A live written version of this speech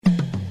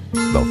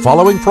The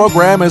following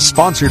program is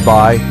sponsored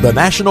by the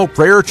National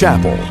Prayer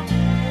Chapel.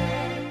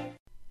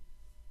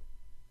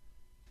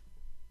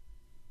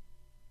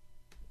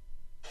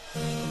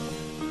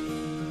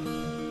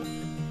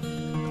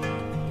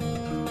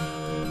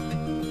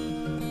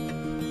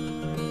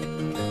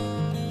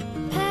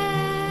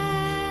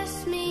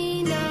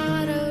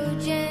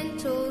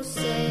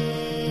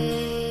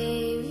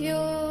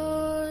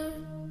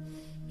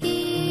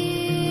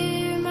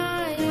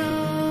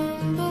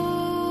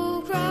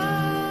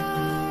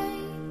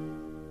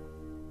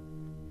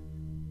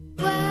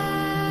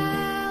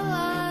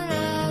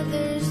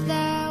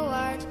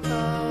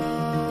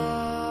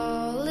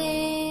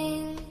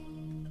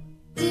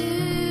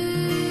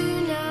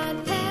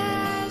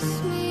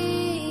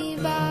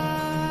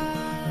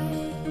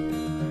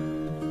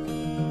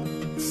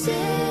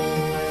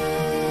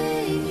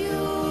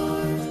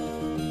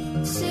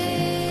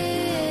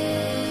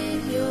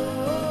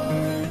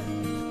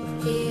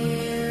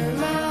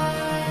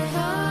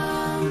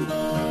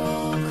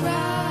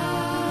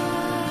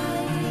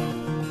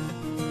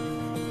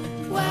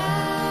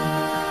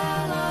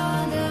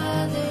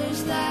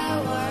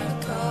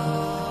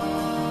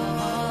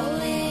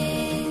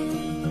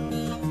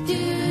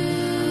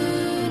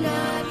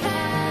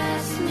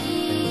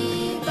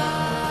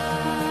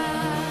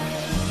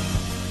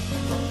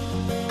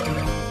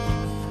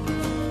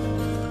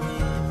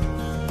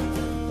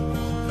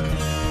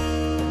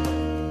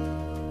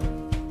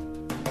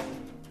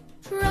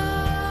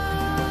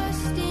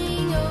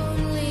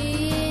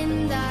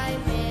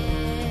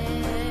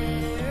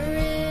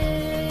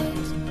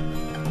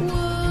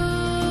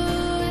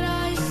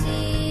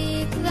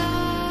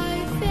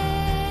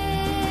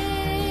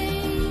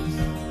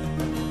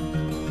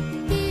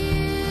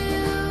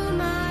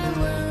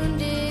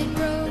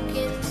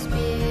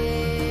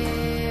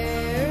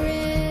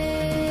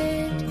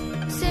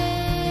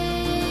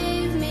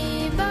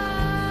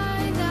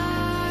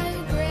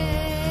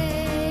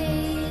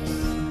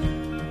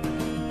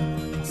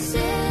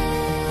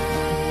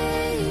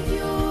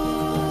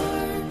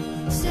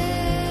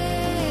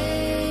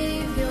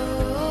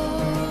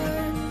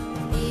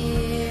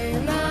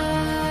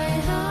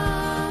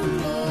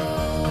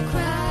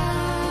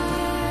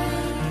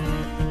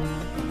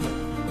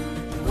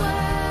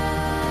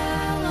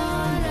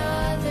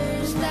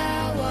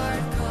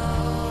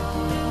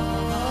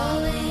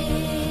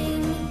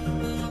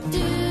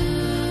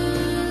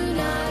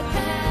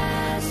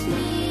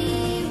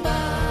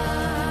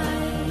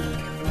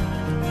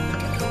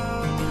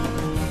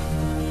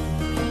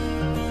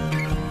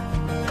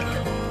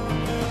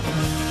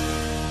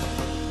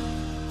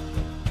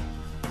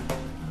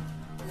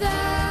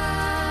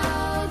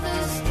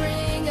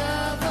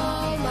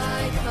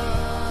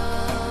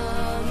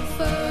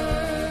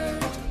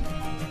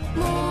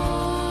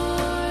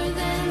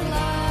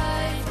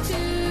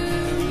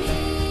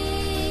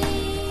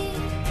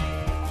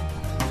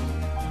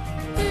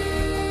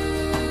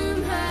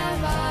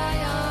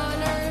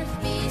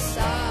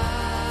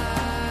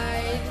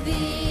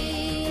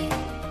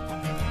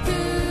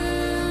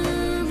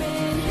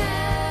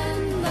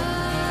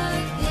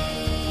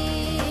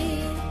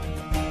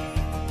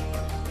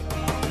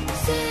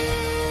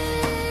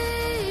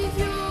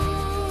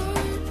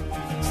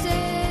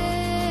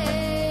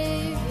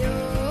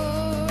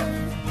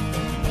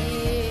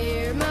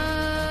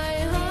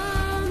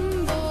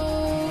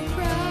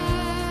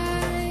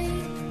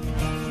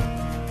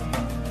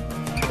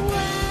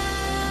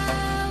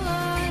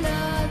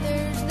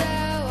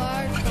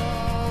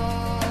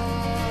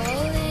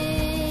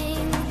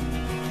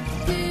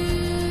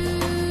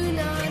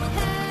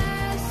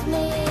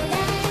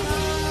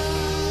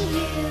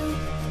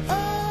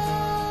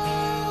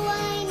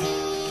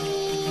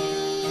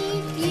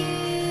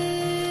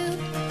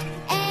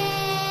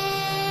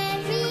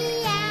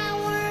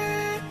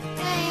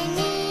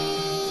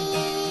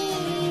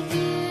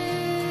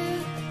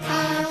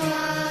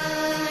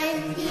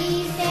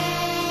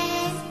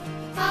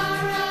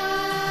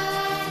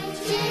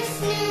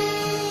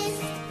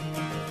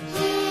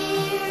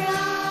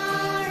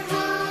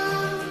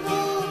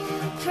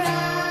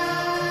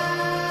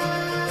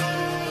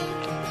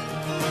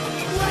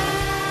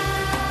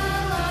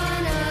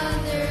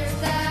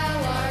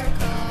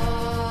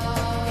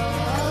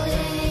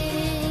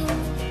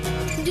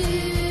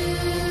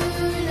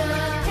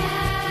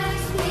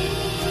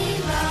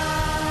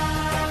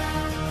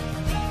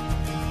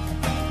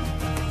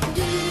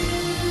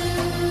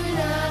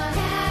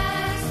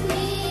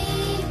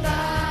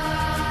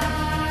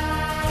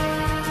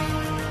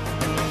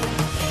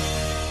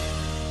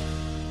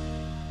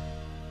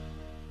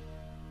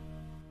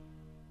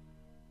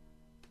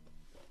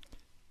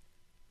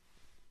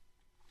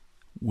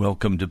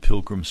 Welcome to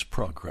Pilgrim's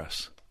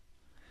Progress.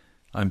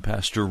 I'm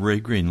Pastor Ray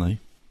Greenley,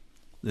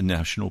 the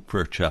National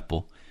Prayer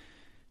Chapel,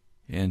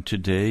 and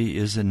today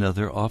is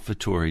another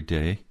offertory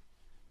day.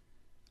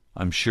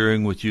 I'm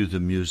sharing with you the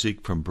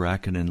music from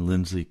Bracken and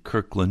Lindsay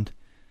Kirkland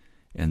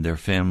and their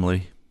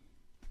family.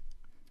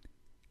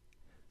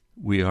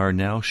 We are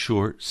now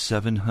short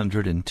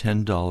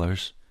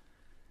 $710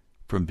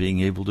 from being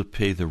able to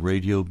pay the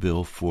radio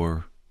bill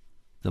for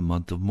the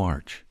month of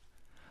March.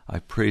 I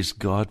praise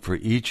God for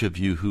each of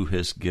you who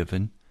has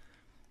given.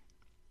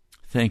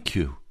 Thank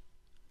you.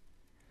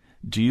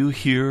 Do you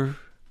hear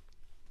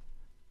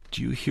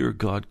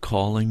God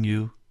calling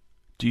you?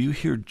 Do you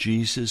hear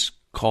Jesus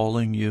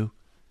calling you?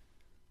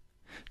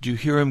 Do you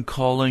hear him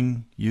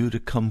calling you to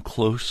come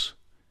close?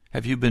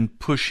 Have you been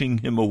pushing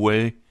him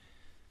away?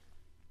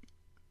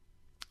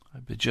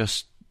 I've been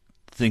just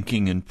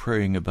thinking and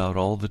praying about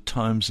all the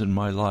times in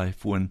my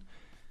life when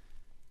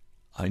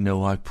I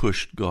know I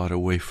pushed God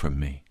away from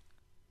me.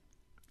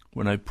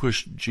 When I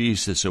pushed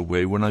Jesus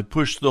away, when I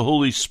pushed the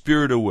Holy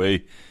Spirit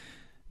away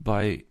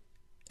by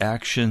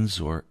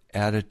actions or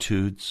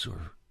attitudes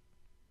or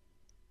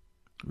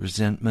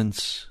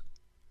resentments.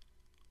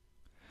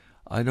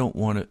 I don't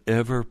want to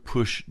ever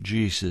push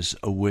Jesus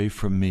away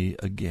from me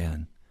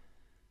again.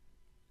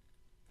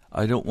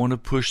 I don't want to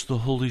push the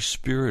Holy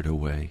Spirit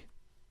away.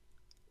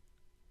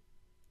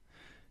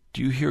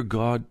 Do you hear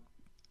God?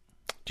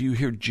 Do you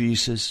hear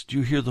Jesus? Do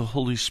you hear the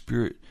Holy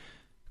Spirit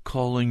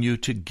calling you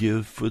to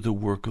give for the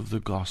work of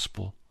the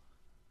gospel?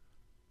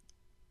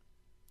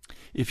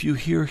 If you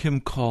hear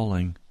him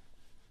calling,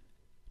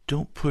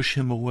 don't push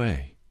him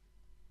away,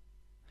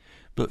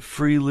 but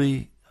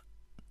freely,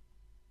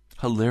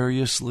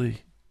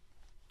 hilariously,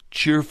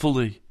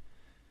 cheerfully,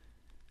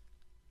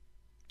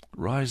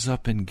 rise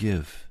up and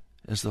give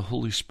as the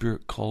Holy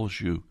Spirit calls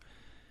you.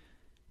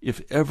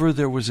 If ever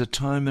there was a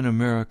time in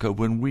America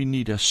when we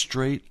need a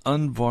straight,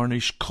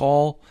 unvarnished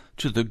call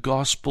to the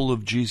gospel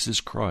of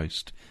Jesus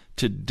Christ,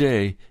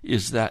 today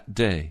is that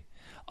day.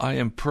 I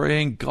am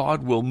praying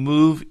God will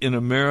move in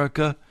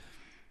America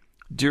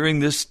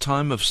during this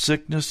time of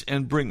sickness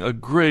and bring a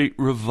great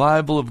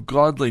revival of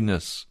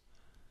godliness.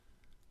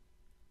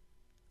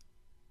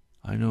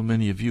 I know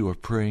many of you are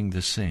praying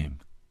the same.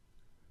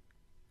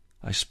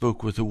 I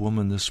spoke with a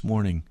woman this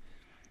morning.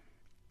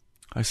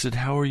 I said,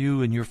 how are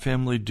you and your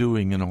family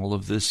doing in all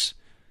of this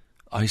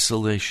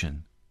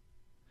isolation?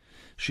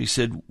 She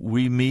said,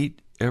 we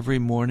meet every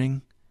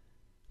morning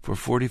for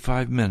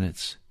 45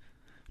 minutes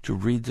to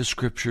read the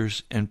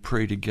scriptures and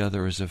pray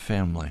together as a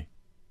family.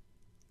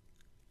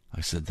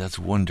 I said, that's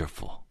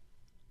wonderful.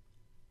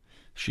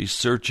 She's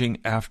searching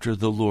after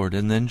the Lord,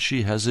 and then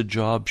she has a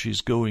job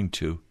she's going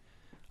to.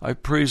 I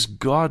praise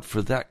God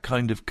for that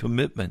kind of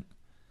commitment.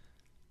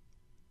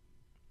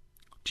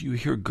 Do you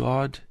hear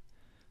God?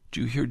 Do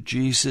you hear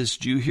Jesus?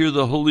 Do you hear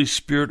the Holy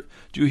Spirit?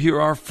 Do you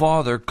hear our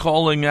Father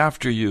calling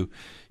after you?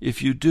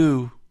 If you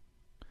do,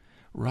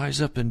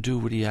 rise up and do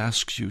what he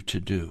asks you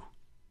to do.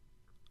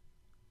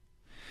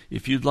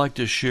 If you'd like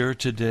to share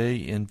today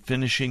in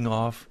finishing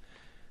off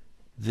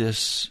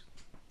this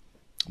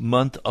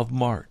month of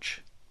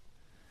March,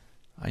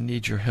 I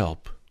need your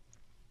help.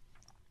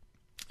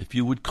 If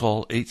you would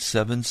call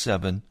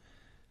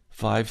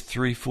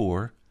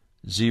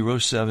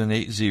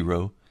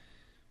 877-534-0780,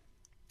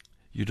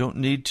 you don't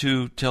need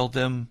to tell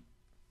them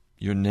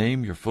your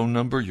name, your phone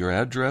number, your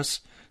address.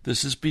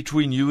 This is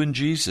between you and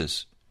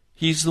Jesus.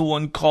 He's the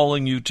one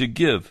calling you to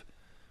give.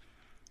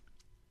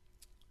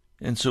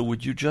 And so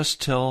would you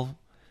just tell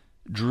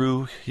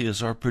Drew, he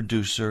is our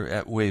producer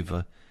at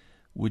WAVA,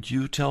 would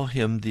you tell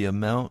him the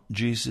amount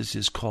Jesus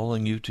is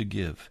calling you to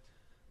give?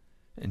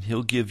 And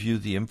he'll give you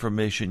the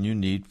information you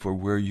need for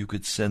where you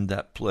could send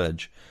that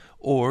pledge.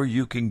 Or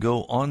you can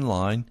go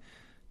online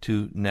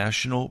to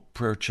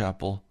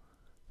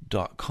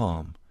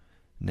nationalprayerchapel.com.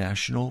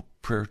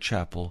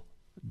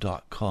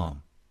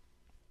 nationalprayerchapel.com.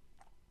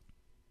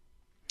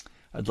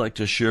 I'd like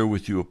to share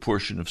with you a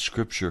portion of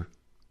Scripture.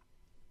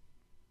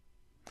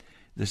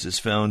 This is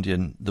found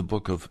in the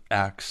book of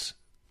Acts,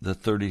 the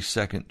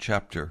 32nd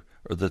chapter,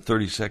 or the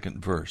 32nd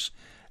verse.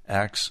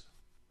 Acts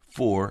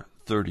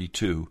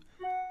 4:32.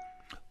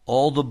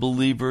 All the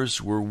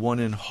believers were one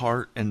in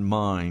heart and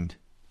mind.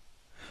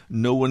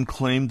 No one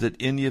claimed that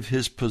any of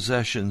his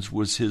possessions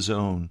was his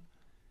own,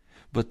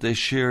 but they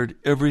shared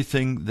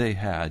everything they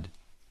had.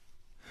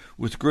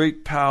 With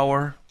great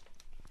power,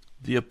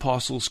 the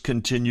apostles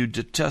continued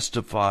to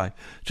testify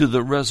to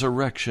the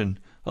resurrection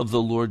of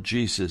the Lord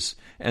Jesus,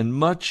 and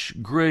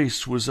much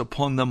grace was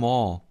upon them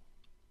all.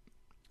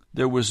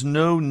 There was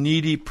no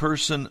needy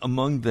person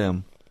among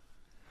them,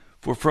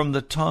 for from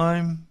the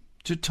time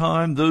to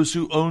time those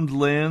who owned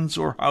lands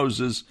or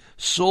houses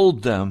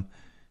sold them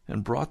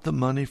and brought the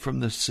money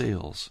from the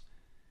sales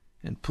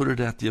and put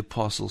it at the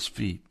apostles'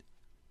 feet,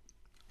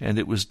 and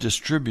it was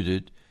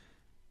distributed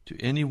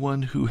to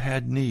anyone who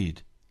had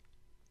need.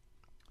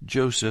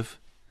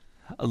 Joseph,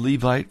 a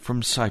Levite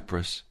from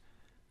Cyprus,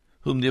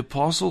 whom the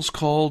apostles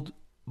called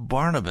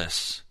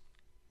Barnabas,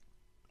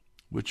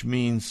 which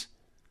means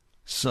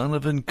son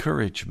of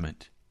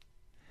encouragement,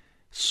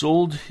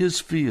 sold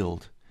his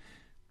field.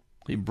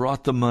 He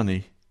brought the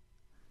money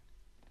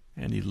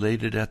and he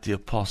laid it at the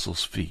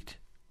apostles' feet.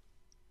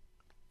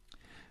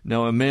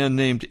 Now a man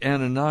named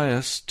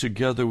Ananias,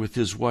 together with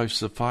his wife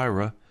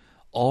Sapphira,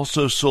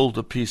 also sold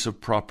a piece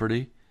of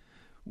property.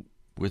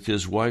 With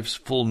his wife's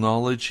full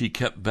knowledge, he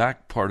kept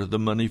back part of the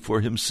money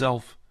for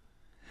himself,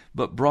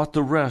 but brought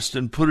the rest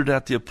and put it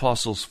at the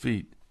apostles'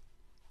 feet.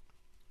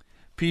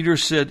 Peter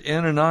said,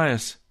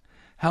 Ananias,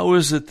 how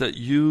is it that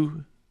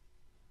you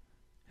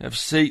have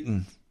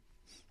Satan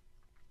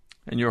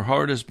and your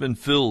heart has been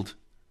filled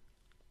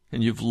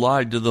and you've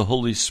lied to the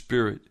Holy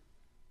Spirit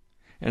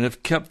and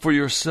have kept for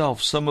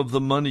yourself some of the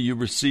money you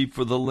received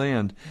for the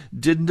land?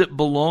 Didn't it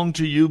belong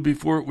to you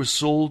before it was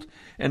sold?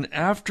 And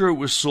after it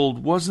was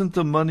sold, wasn't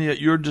the money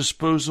at your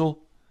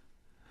disposal?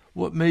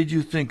 What made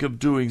you think of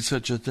doing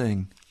such a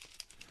thing?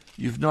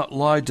 You've not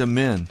lied to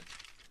men,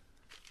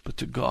 but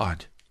to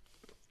God.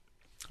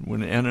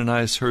 When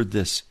Ananias heard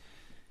this,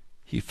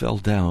 he fell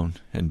down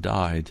and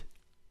died.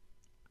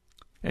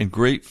 And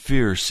great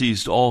fear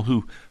seized all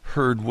who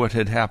heard what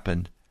had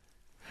happened.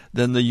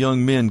 Then the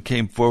young men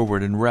came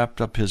forward and wrapped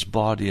up his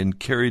body and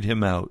carried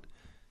him out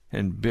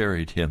and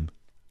buried him.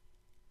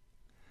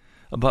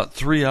 About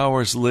 3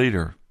 hours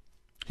later,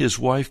 his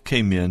wife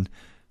came in,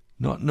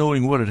 not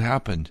knowing what had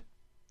happened.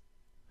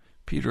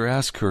 Peter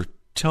asked her,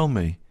 Tell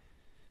me,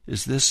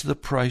 is this the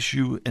price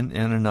you and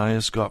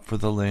Ananias got for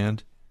the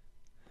land?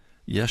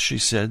 Yes, she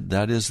said,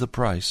 that is the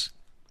price.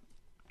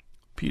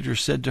 Peter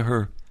said to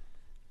her,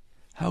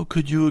 How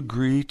could you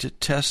agree to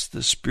test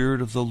the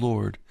Spirit of the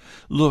Lord?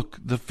 Look,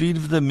 the feet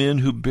of the men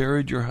who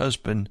buried your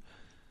husband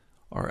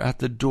are at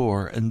the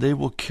door, and they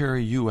will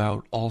carry you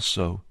out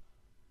also.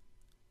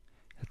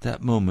 At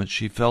that moment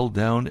she fell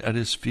down at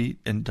his feet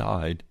and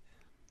died.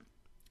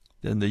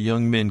 Then the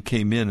young men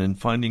came in, and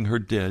finding her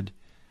dead,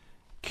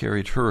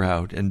 carried her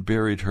out and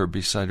buried her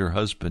beside her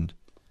husband.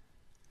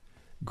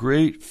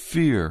 Great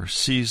fear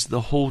seized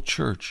the whole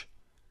church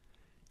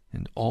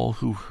and all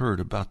who heard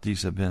about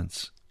these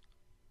events.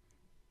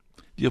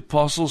 The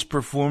apostles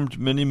performed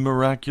many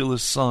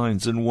miraculous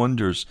signs and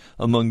wonders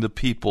among the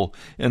people,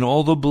 and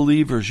all the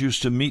believers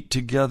used to meet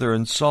together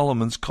in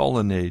Solomon's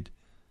colonnade.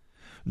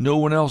 No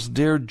one else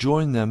dared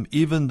join them,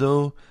 even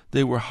though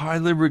they were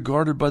highly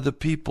regarded by the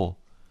people.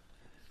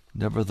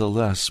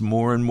 Nevertheless,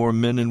 more and more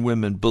men and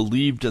women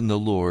believed in the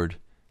Lord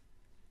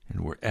and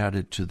were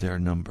added to their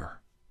number.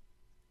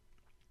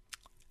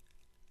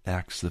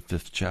 Acts, the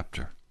 5th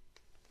chapter.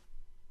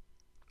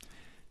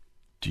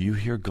 Do you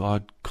hear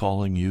God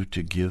calling you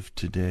to give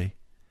today?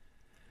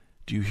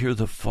 Do you hear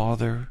the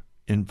Father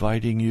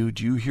inviting you?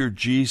 Do you hear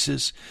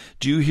Jesus?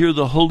 Do you hear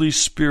the Holy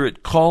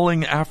Spirit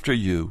calling after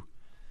you?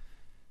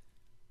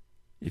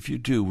 If you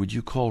do, would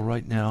you call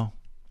right now?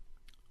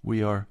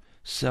 We are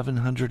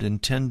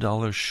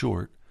 $710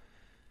 short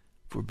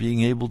for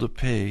being able to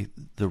pay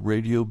the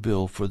radio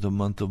bill for the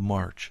month of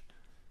March.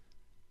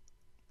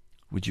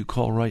 Would you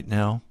call right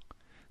now?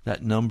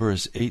 That number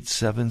is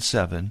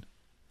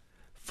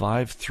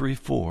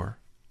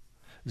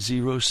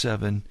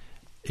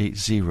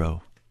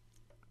 877-534-0780.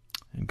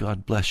 And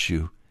God bless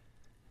you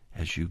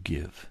as you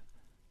give.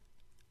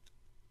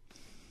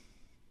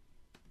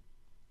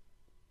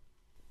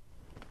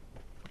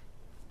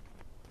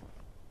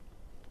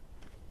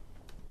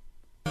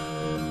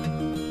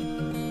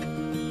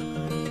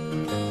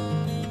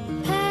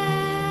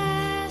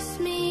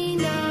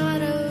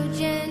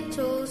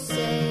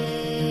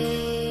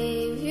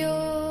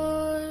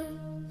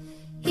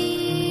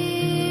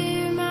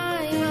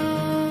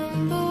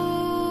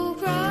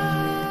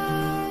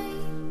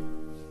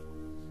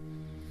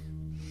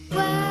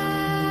 Well,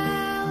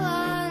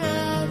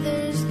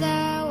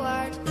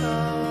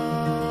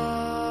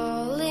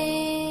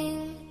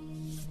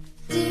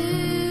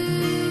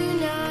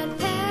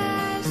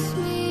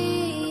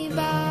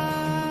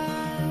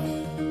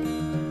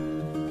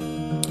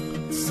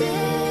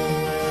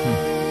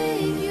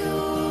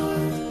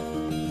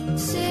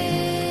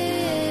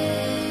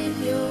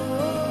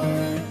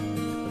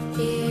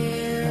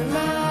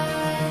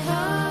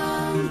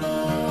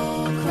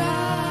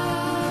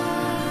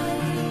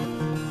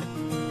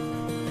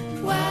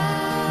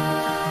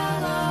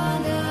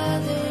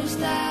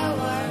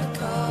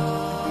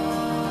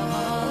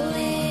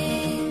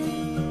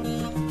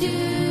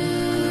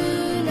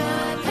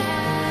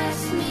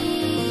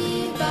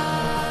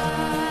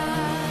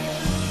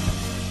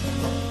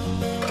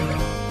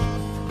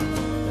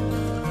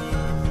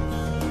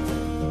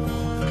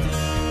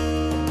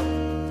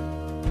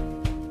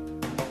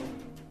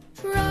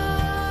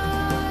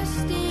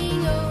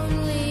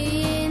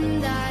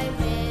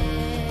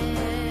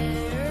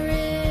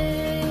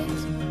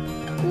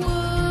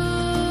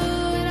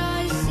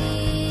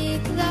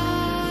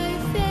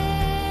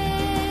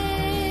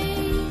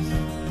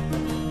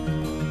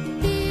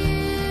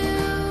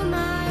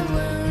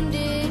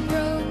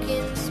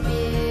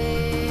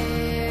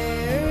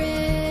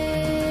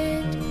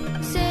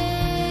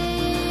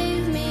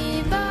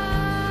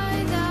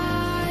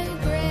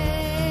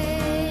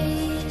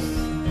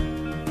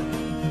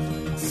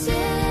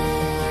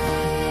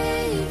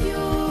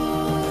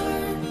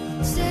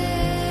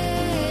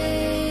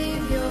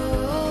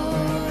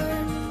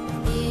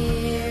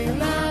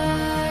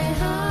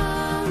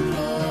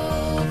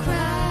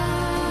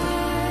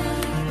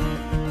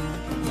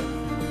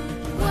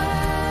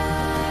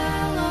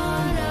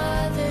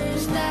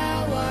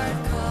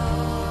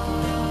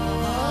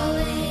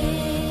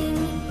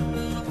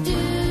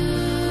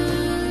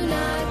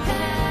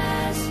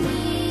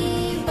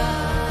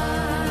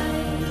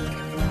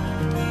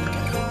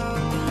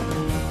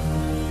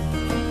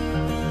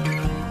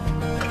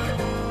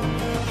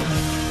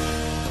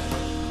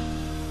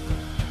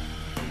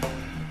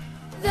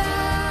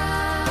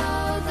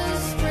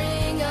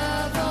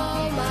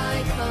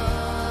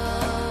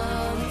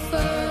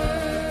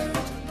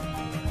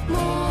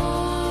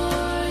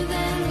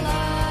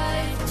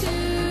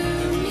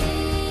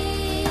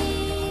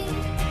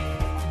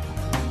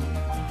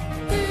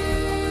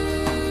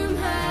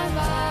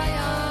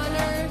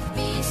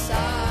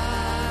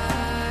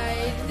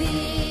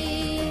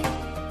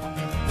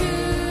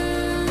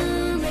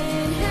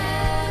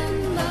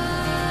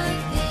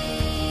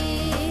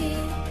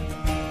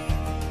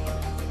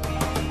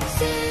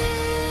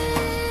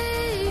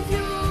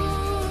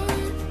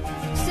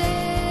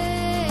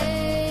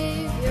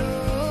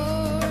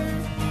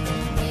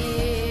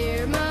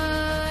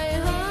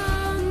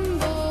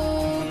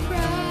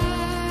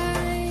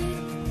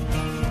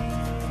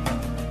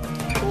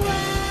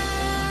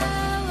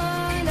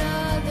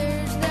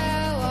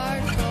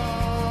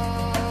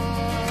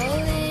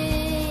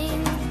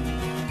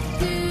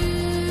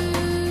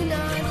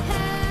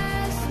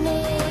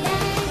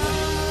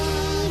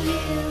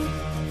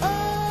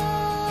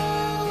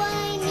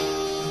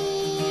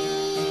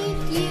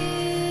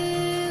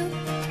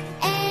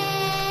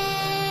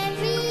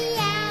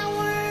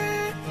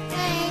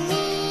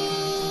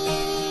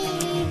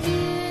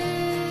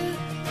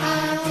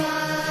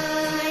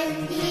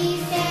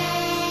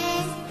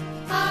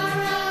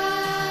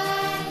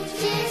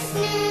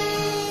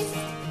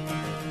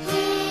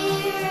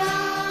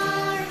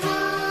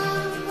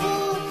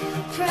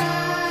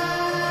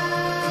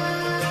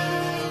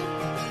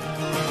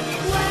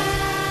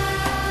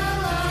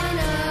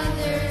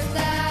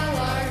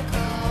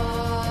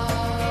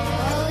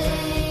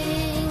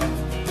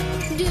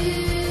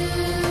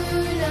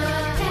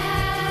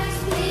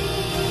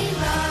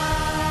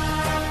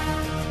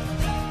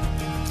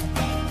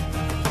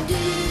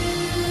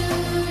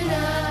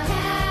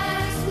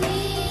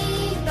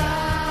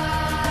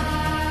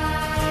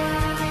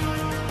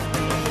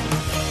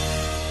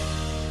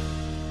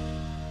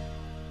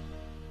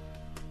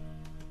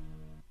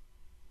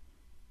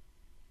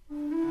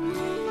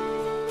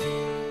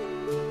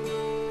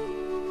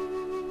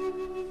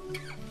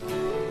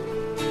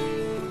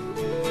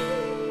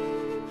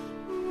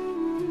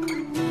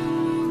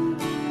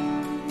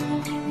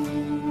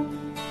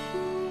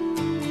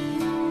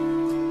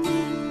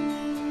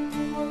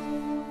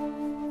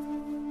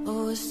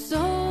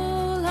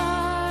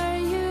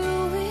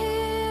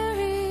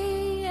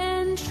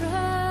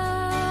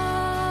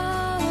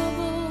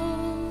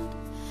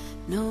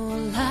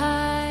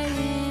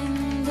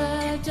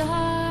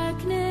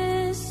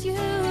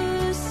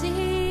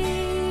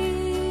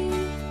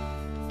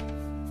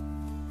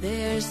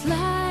 There's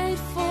light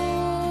for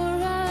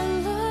a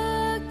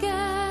look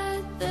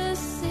at the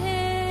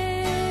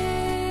Savior,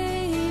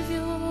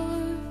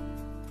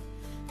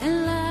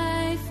 and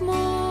life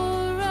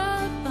more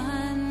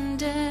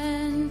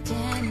abundant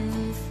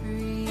and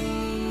free.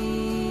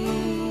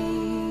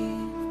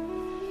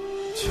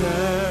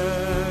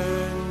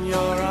 Turn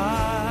your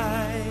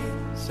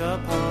eyes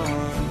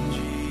upon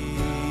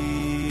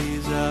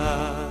Jesus.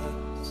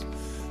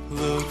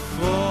 Look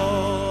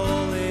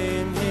full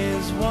in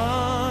his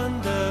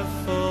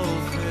wonderful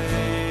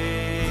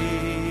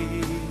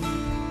face,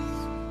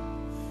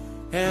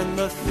 and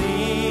the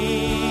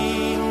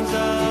things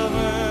of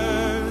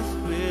earth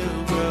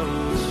will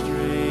grow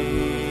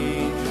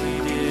strangely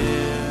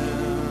dim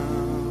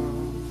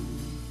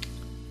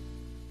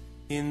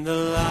in the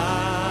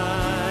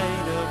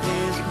light of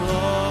his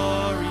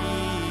glory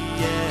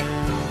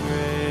and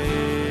grace.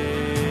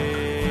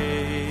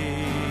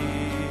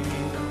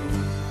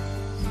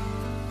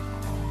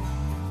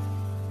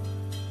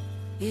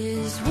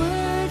 His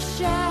word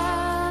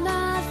shall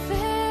not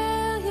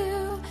fail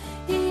you,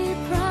 he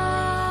promised.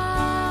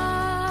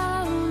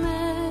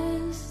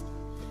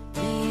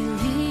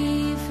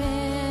 Believe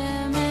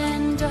him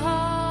and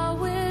all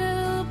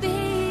will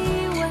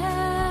be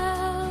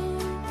well.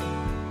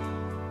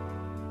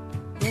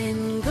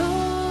 Then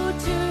go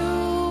to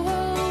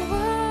a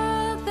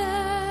world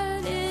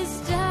that is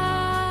dying,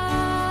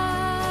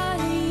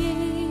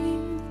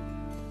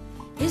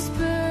 his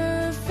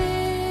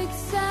perfect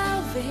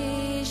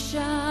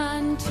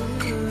salvation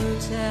to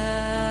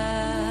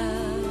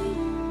tell.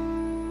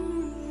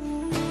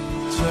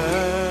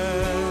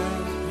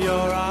 Turn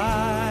your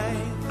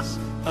eyes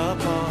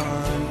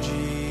upon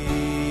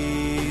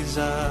Jesus.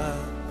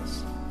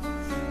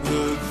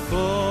 Look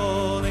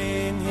full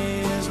in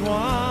his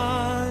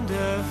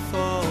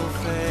wonderful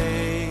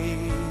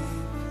face,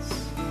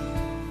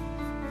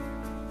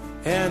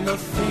 and the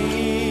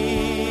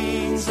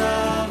things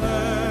of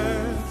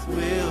earth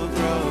will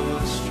grow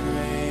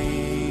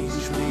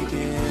strangely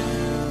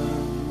dim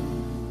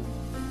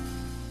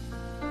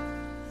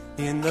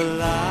in the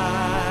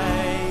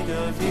light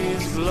of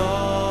his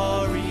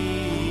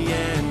glory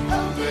and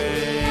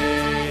grace.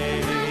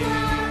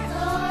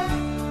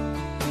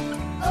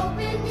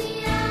 Open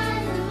the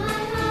eyes of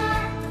my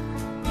heart.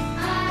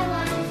 I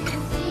want to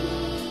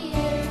see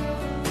you.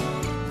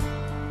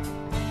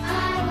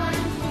 I want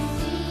to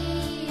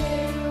see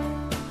you.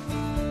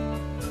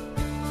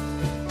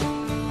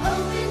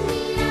 Open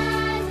the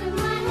eyes of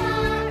my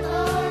heart,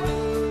 Lord.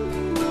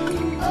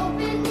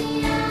 Open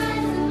the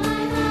eyes of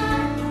my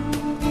heart.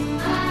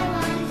 I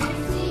want to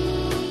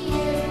see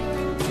you.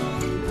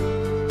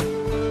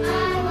 I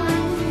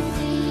want to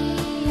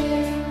see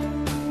you.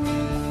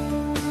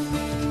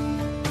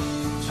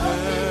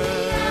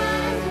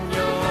 Turn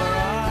your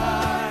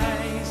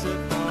eyes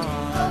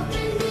upon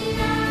Open the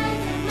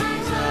eyes of my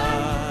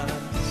heart.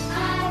 Jesus.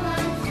 I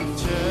want to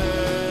see you.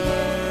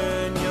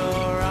 Turn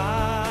your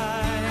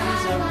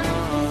eyes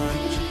upon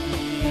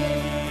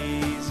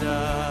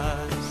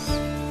Jesus,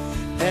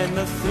 and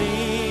the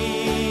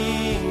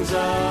things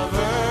of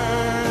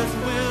earth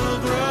will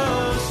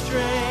grow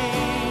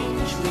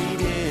strangely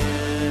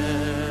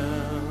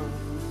dim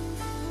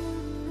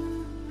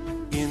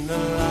in the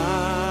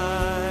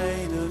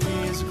light of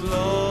his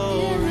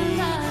glory,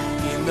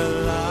 in the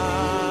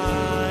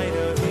light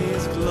of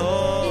his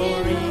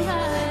glory,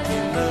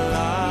 in the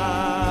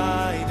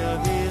light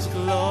of his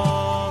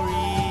glory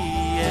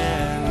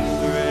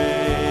and grace.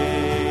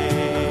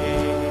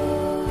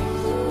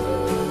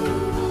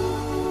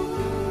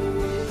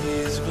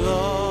 His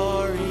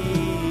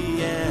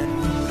glory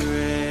and grace.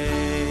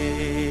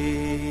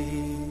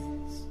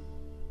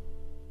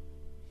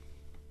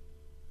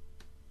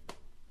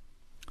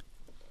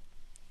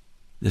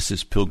 This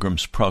is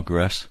Pilgrim's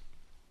Progress,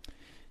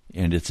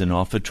 and it's an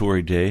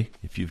offertory day.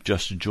 If you've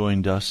just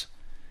joined us,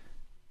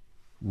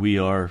 we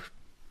are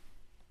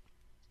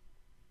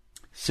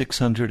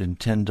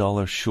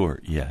 $610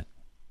 short yet.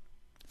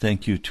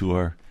 Thank you to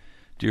our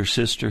dear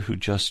sister who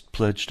just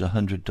pledged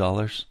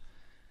 $100.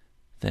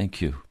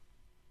 Thank you.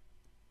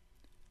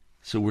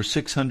 So we're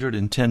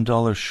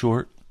 $610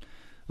 short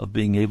of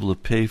being able to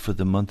pay for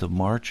the month of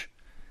March.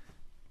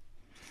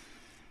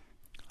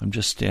 I'm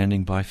just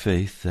standing by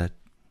faith that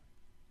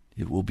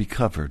it will be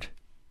covered.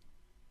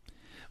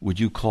 Would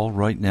you call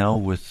right now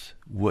with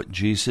what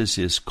Jesus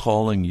is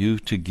calling you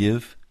to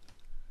give?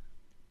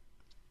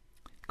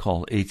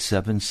 Call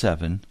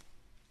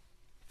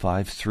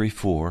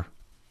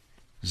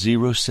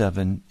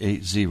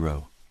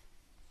 877-534-0780.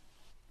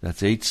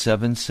 That's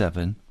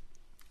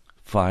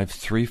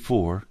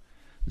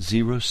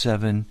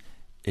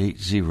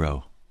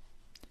 877-534-0780.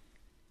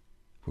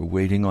 We're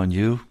waiting on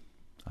you.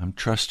 I'm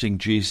trusting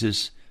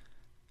Jesus.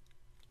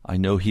 I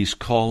know he's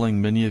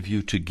calling many of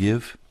you to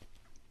give.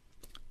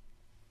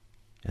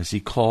 As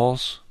he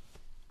calls,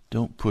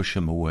 don't push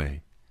him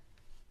away,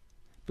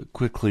 but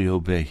quickly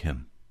obey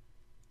him.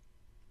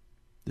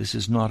 This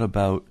is not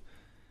about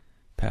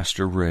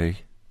Pastor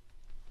Ray.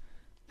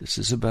 This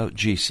is about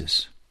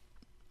Jesus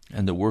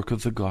and the work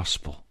of the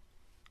gospel.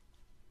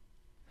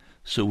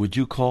 So would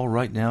you call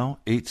right now,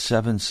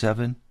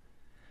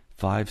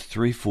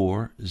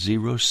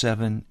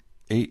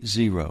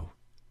 877-534-0780.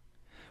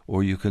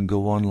 Or you can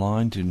go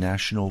online to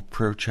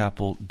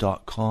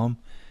nationalprayerchapel.com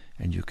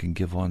and you can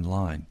give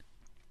online.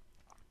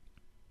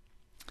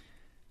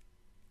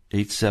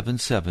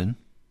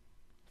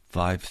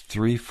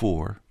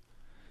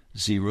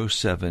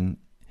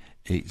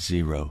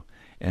 877-534-0780.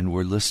 And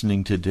we're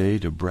listening today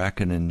to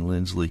Bracken and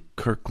Lindsley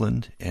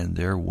Kirkland and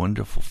their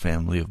wonderful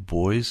family of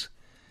boys.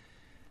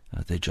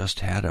 They just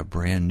had a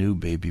brand new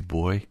baby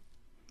boy.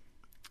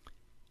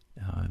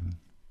 And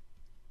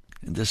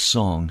this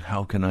song,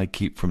 How Can I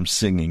Keep From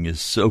Singing, is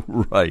so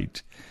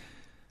right.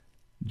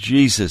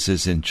 Jesus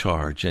is in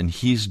charge, and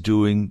he's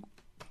doing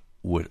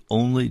what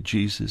only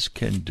Jesus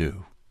can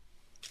do.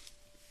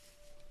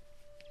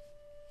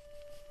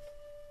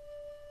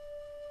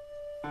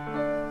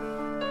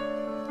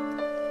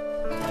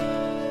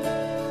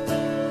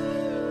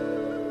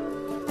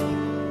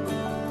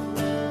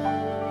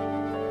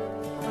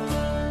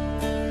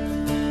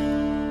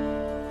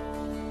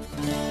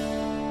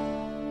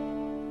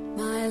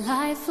 My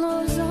life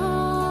flows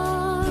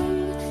on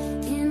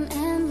in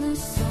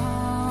endless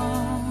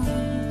song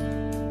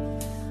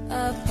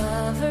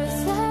above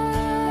earth's lamentation.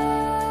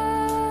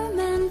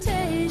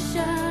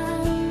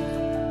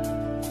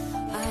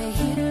 I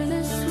hear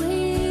the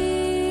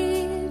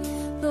sweet,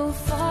 though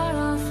far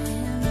off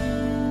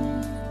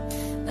hymn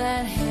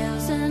that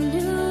hails a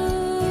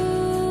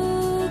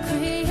new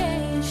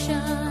creation.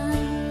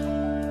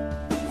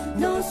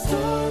 No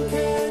storm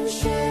can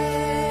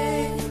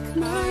shake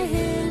my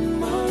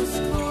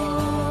inmost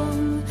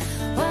calm,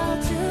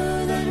 while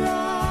to that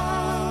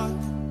rock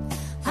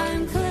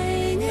I'm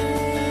clinging,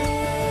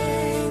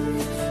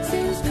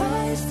 since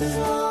Christ is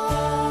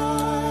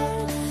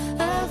Lord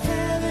of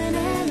heaven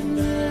and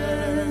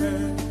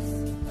earth.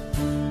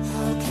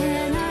 How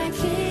can I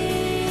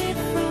keep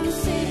from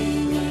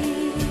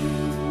singing?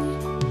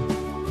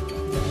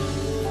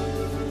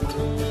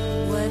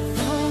 What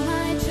though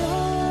my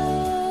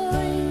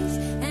joys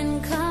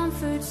and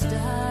comforts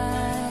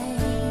die?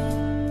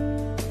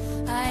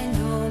 I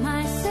know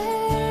my Savior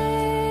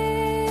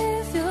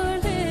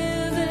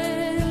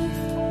liveth.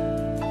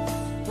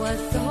 What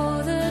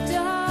though the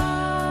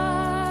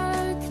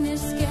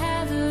darkness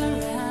gather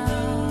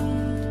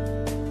round?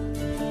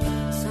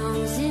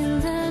 Songs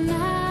in the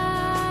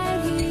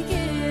night he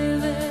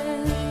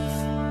giveth.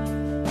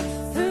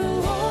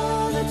 Through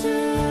all the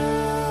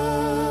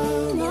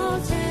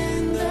tumult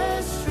and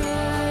the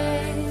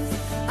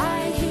strife,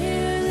 I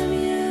hear the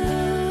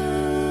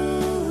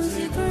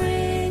music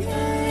ringing.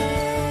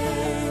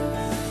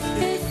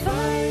 It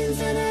finds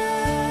an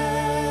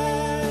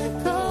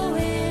echo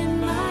in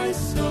my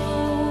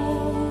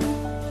soul.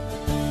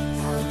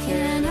 How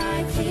can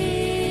I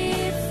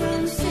keep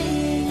from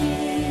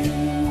singing?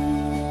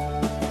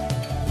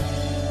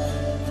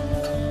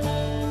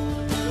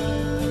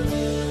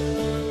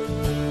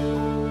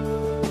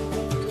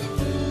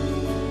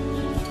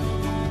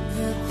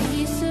 The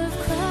peace of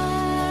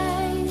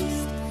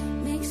Christ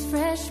makes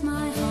fresh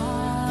my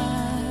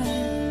heart,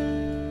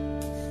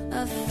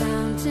 a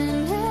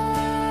fountain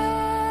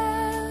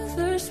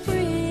ever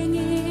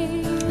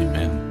springing.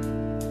 Amen.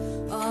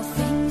 All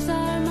things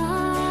are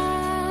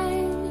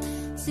mine,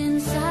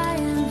 since I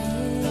am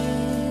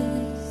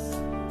his.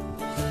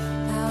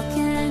 How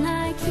can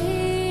I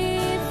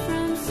keep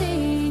from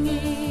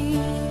singing?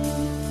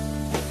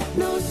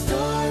 No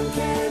storm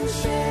can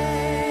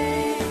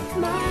shake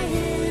my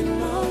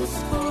inmost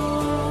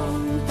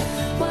calm,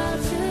 while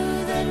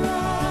to that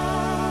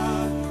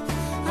rock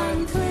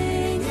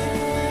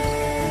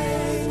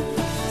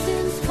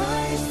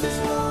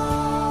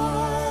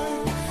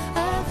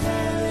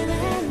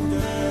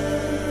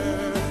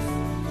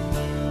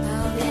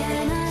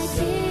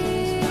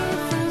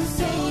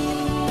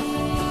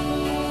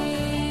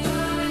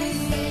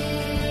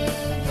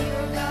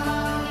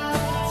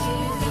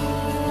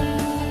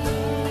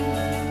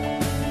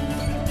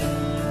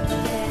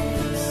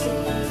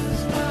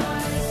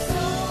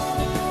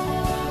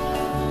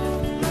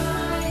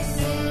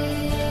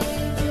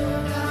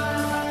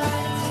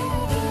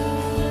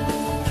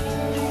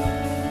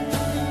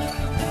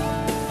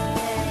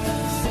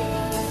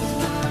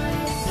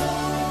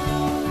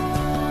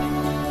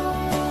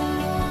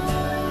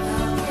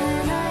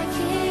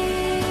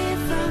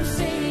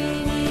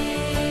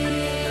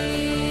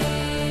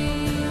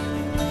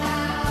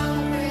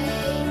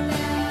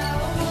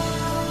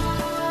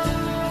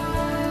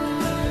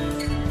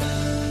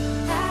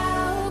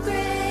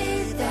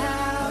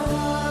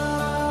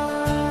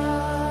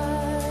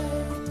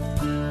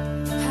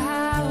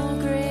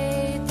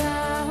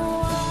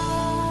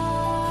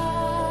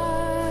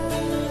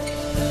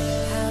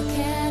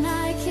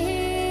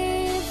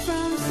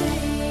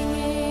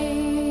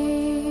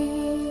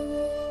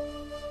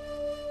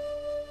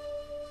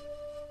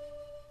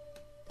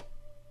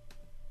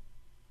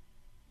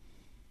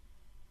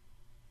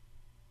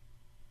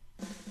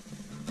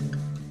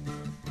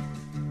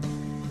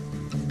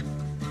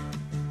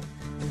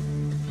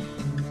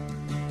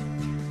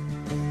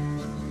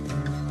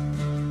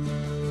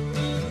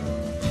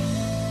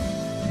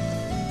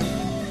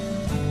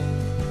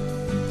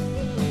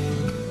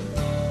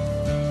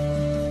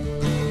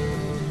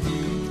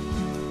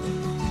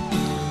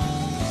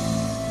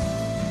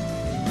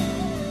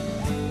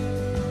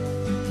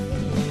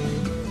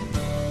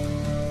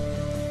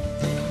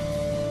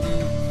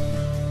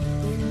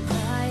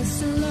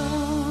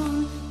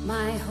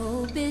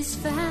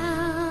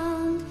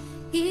found.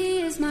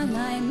 He is my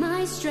light,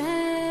 my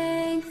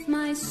strength,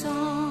 my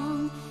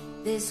song.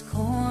 This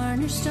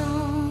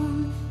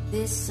cornerstone,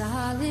 this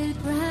solid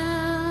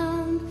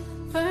ground,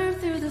 firm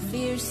through the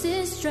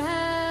fiercest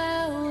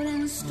drought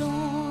and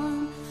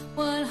storm.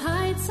 What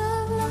heights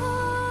of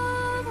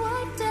love,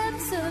 what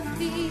depths of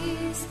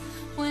peace,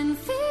 when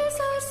fears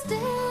are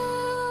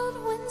stilled,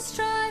 when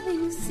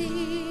striving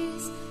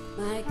cease.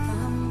 My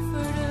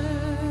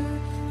comforter,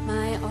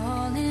 my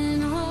all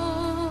in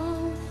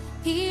all,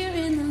 here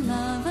in the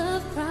love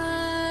of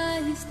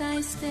Christ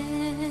I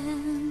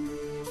stand.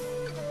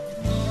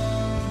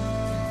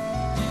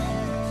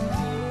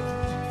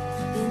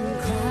 In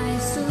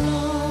Christ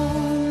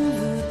alone,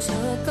 who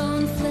took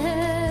on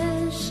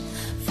flesh,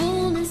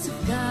 fullness of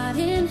God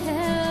in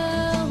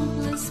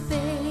helpless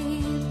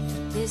babe,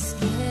 this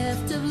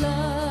gift of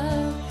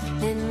love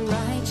and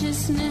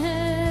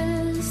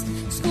righteousness,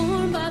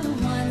 scorned by the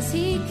ones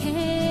he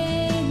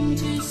came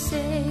to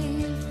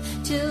save,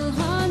 till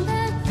on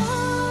that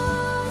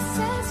cross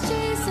as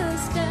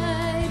Jesus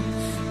died,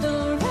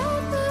 the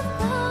wrath of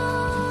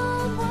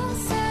God was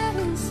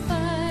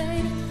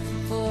satisfied,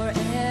 for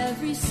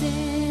every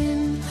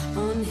sin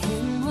on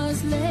him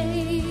was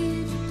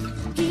laid.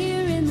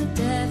 Here in the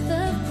death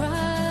of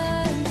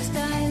Christ I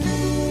live.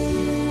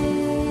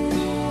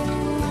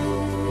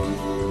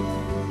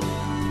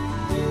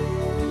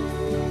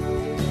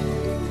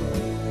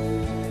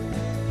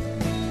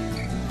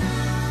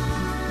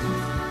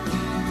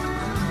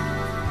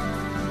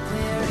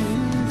 Where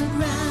in the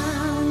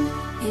ground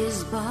his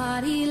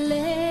body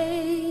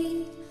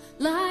lay,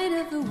 light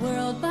of the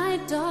world by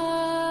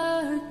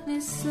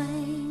darkness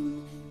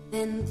slain,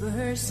 then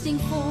bursting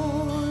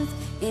forth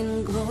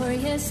in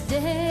glorious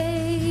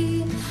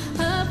day,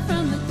 up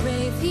from the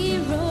grave he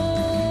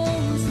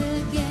rose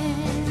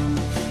again.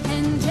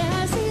 And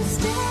as he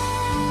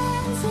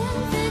stands in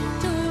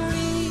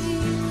victory,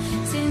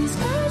 sin's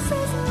curse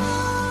has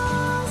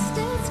lost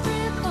its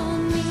grip on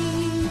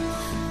me,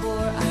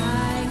 for I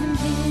am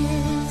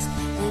his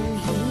and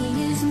he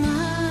is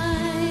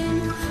mine,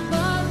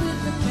 bought with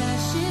the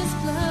precious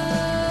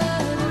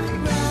blood of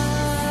Christ.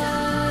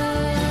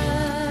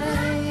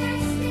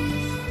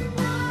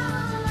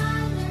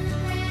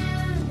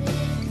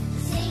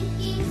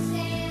 Sinking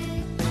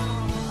sand,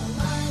 all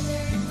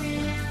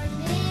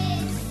underground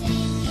is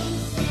sinking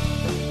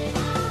sand.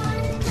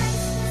 On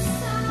Christ the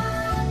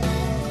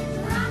solid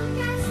rock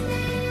I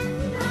stand.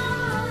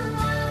 All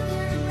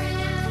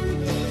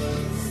underground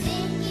is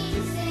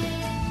sinking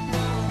sand.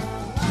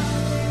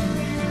 All underground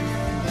is sinking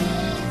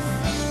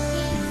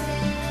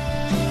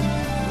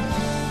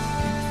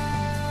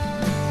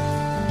sand.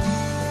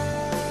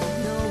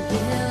 No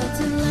guilt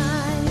in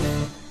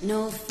life,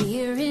 no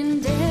fear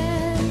in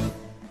death.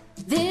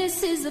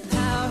 This is the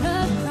power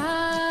of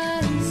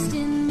Christ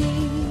in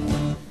me.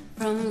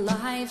 From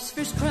life's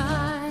first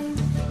cry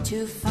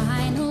to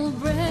final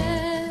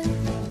breath,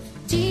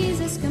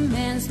 Jesus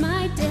commands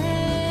my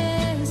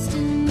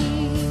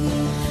destiny.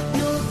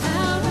 No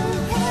power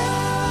of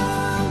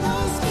hell, no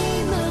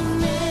scheme of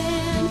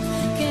man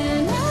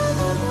can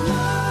ever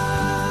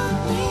block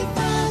me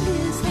from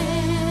his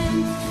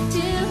hand,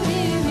 till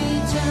he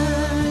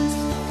returns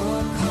or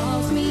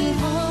calls me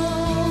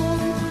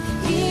home.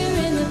 Here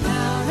in the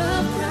power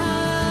of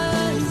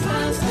Christ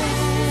I'll stand.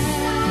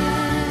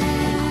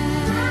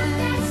 I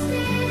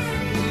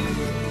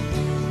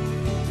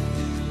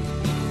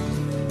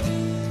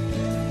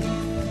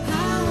will stand. I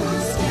will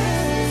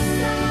stand.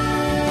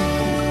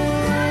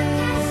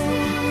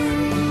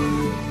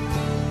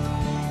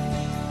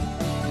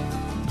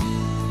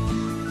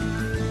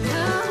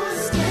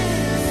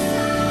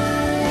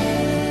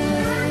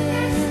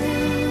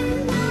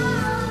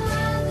 All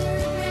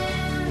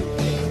underground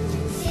is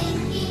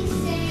sinking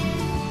sand.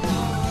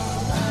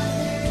 All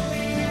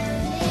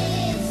underground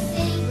is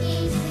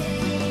sinking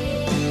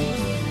sand.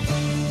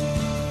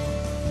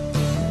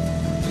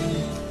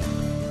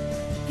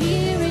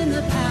 Here in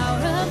the power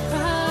of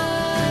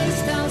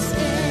Christ I'll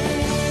stand.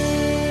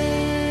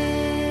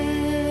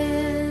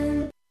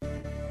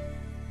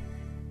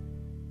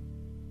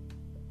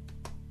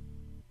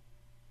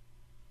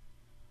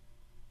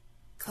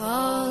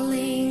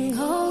 Calling,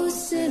 oh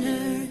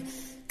sinner,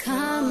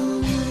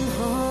 come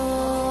home.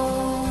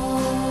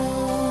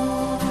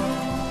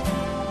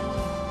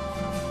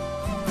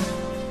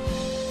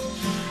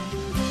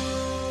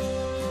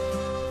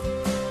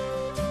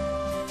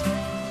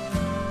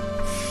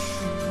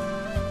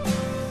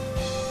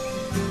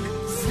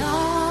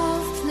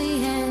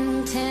 Softly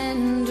and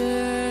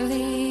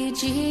tenderly,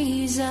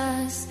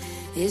 Jesus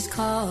is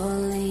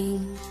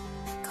calling,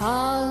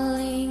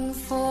 calling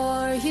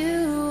for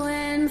you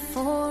and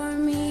for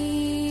me.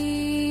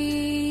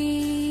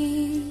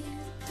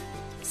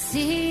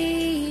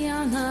 See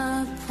on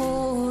the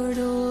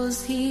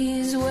portals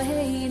he's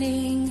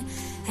waiting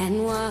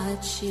and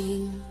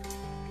watching,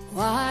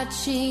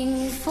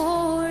 watching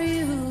for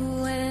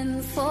you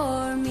and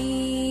for me.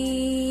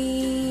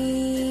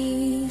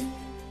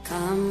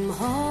 Come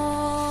home,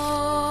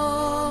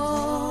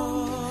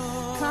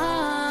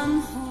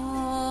 come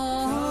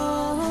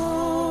home.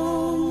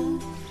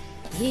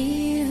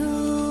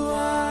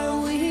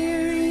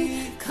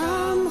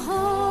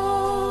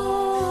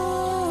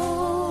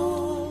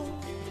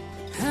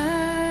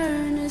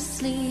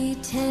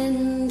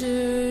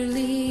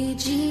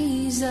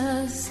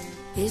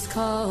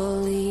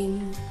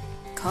 calling,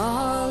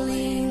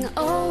 calling,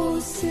 oh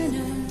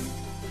sinner,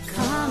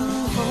 come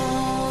home.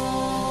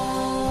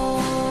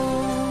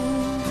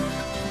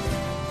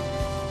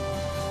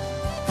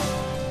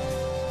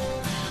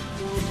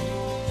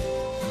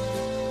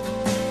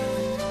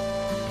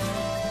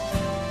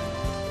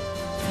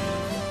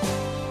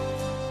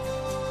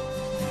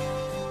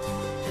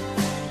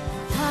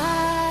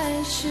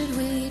 Why should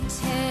we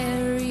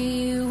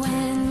tarry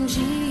when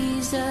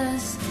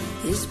Jesus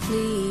is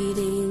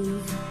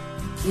pleading,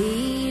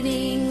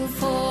 pleading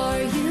for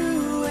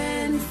you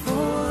and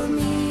for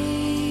me?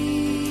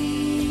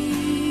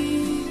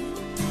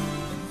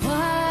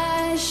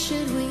 Why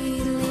should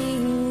we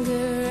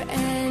linger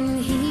and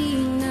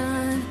heed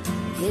not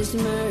his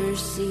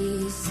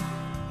mercies,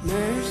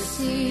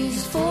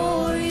 mercies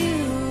for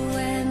you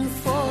and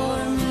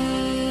for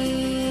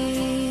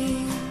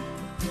me?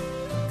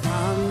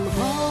 Come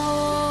home,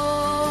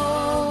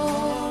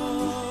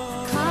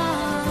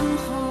 come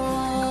home.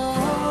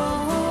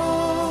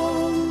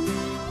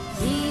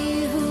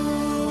 Ye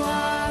who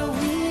are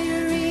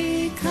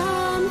weary,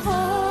 come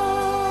home.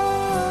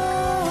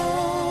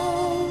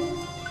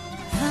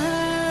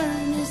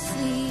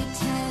 Earnestly,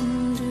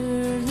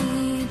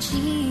 tenderly,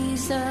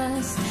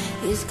 Jesus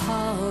is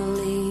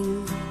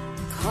calling,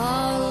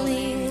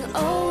 calling,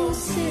 oh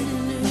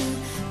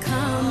sinner,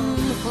 come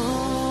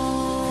home.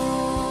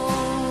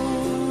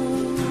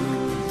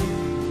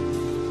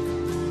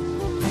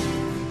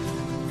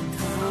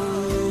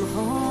 Come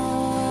home.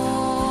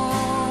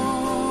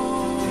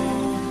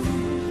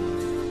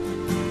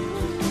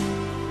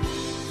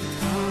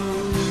 Come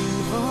home.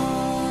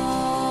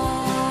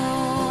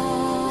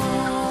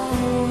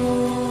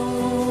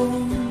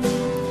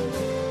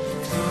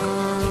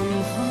 Come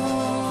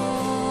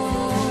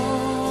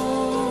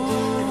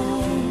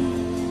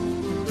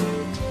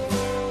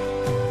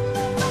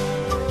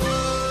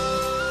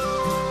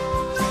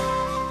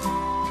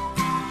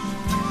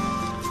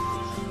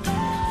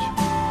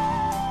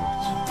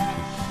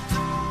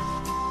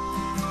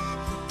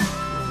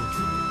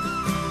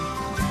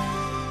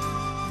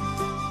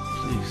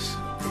Please.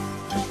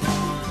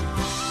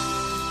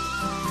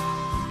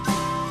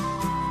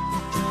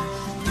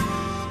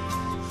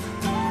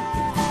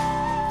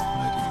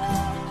 Mighty God.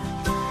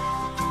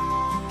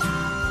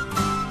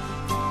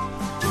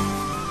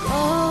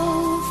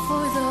 Oh,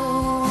 for the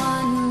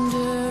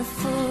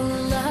wonderful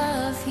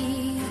love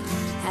he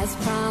has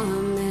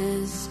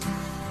promised,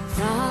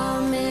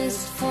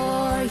 promised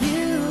for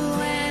you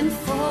and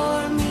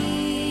for me.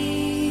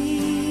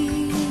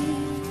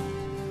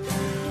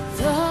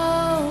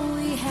 Though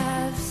we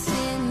have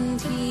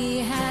sinned, he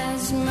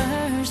has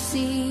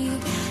mercy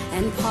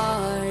and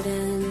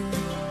pardon,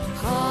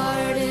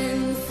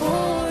 pardon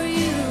for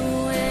you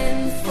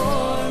and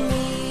for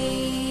me.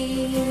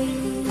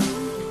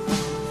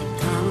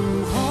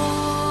 Come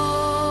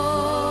home,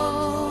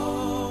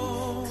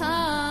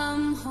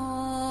 come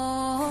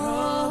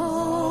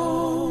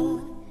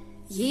home.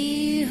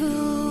 Ye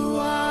who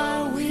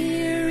are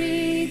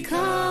weary,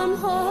 come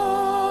home.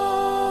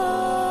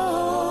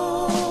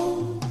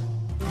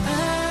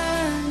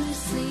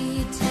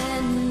 Earnestly,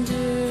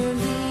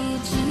 tenderly,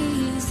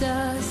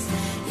 Jesus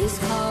is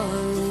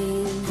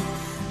calling,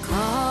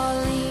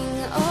 calling,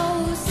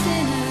 oh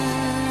sinner.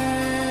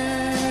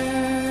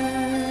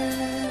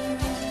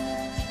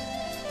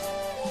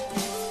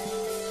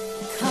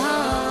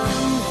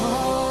 Come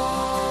home.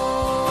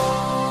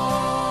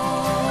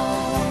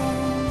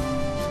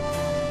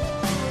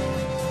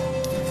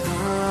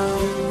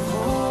 Come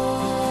home.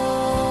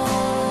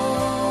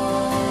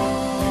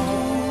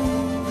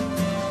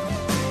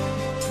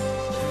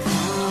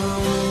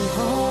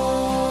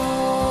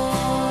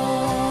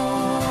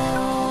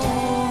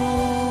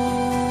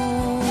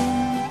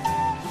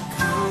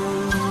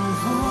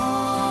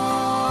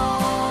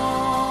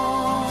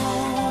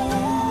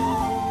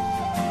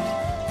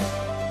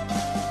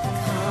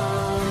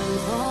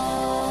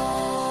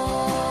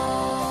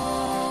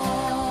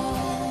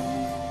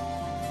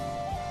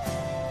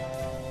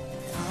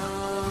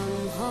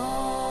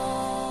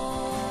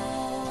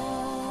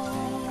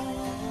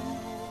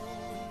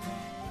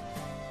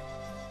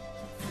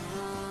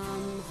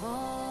 Come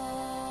home.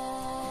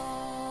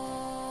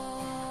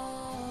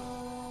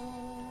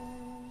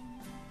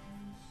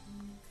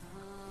 Come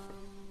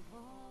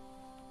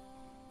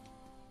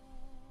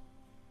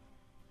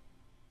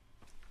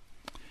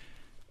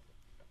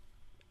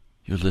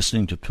You're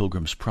listening to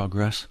Pilgrim's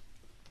Progress.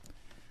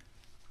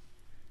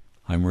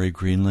 I'm Ray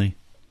Greenley.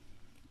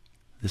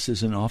 This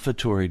is an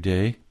offertory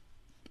day.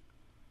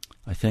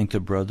 I thank the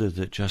brother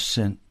that just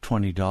sent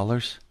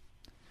 $20.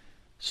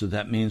 So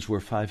that means we're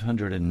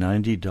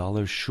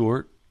 $590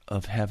 short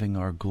of having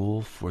our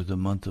goal for the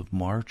month of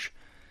March.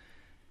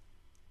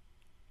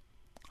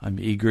 I'm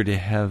eager to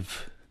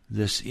have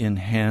this in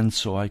hand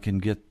so I can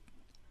get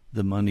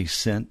the money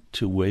sent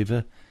to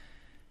WAVA.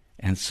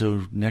 And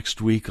so next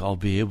week I'll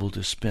be able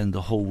to spend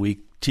the whole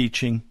week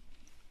teaching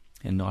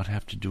and not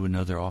have to do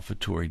another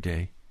offertory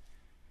day.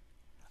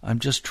 I'm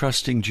just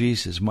trusting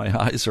Jesus. My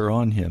eyes are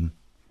on him.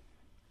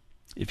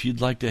 if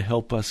you'd like to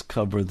help us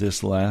cover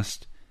this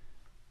last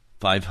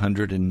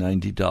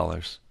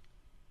 $590,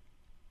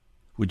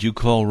 would you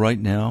call right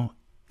now,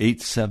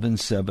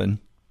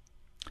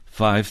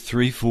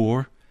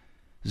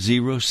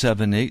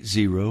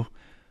 877-534-0780,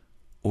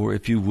 or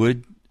if you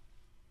would,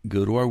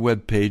 go to our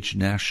webpage,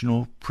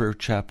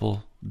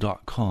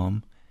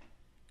 nationalprayerchapel.com.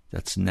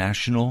 That's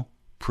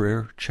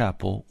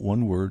nationalprayerchapel,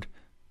 one word,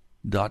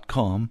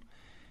 .com,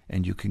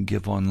 and you can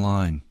give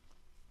online.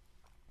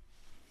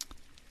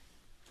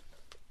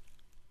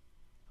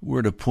 We're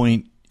at a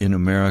point in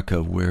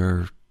America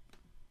where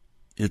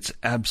it's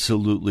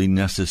absolutely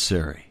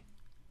necessary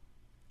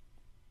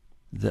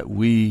that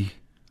we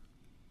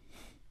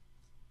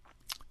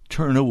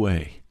turn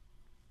away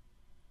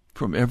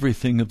from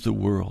everything of the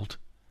world,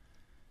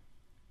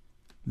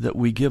 that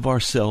we give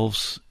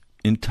ourselves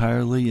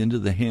entirely into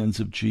the hands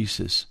of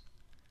Jesus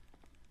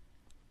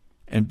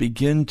and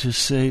begin to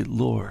say,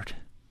 Lord,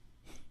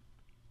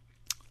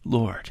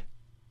 Lord,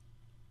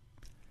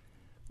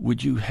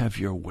 would you have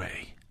your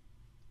way?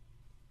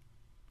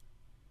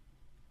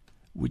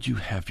 Would you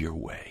have your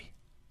way?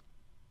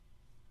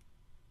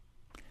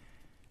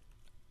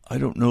 I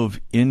don't know of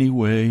any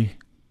way.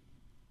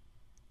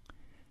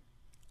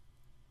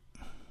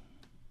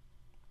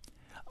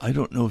 I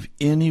don't know of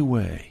any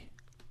way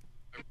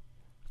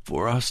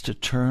for us to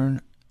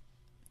turn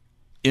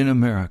in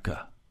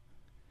America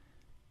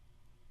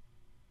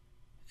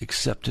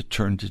except to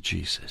turn to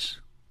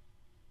Jesus.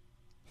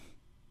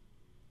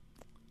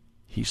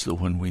 He's the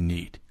one we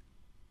need.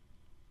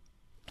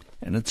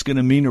 And it's going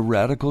to mean a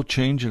radical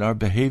change in our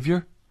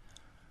behavior.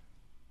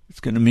 It's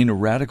going to mean a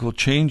radical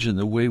change in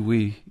the way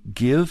we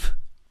give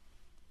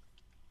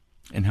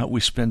and how we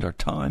spend our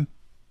time.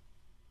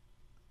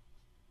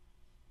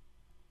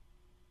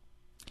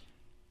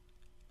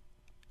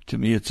 To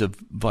me, it's of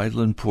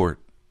vital import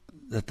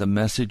that the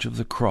message of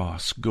the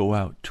cross go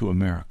out to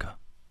America,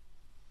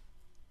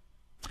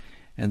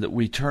 and that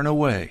we turn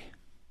away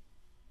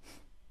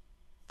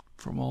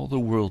from all the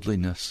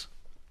worldliness.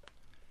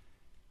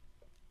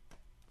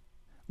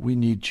 We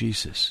need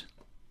Jesus.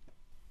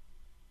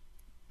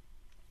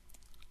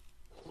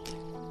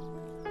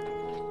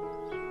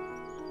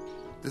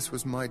 This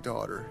was my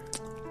daughter.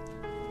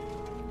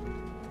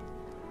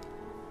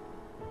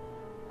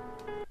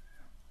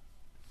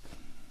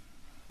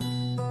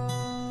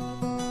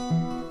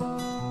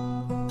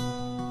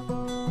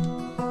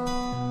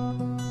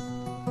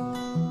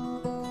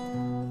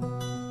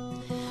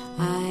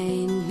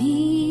 I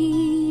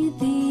need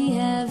thee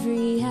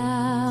every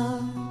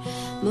hour,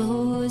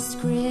 most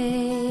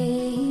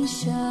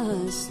gracious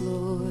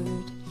Lord.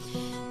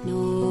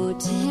 No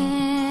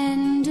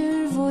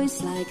tender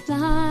voice like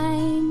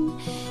thine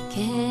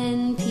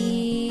can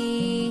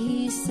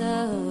peace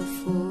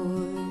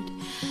afford.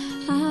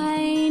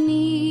 I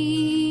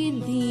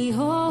need thee,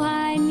 oh,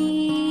 I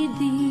need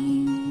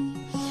thee.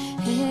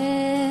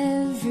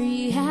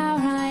 Every hour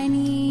I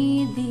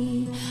need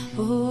thee.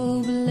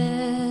 Oh,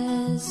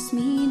 bless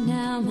me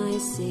now, my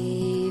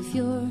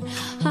Savior.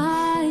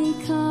 I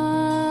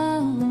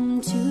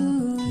come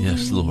to thee.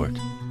 Yes, Lord.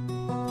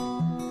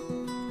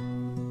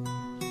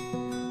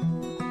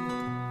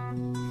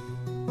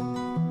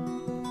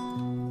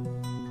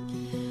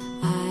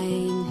 I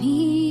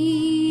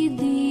need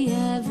thee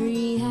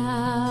every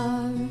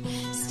hour.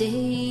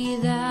 Stay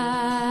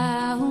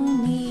thou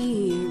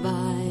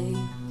nearby.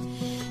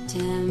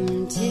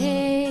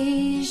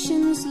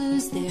 Temptations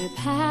lose their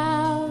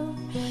power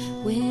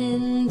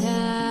when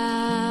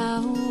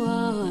thou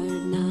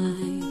art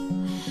nigh.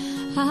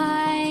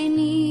 I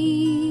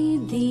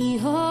need thee,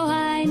 oh,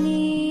 I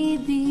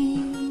need thee.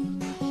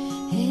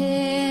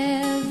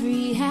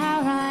 Every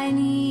hour I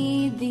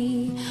need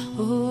thee.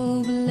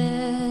 Oh,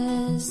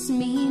 bless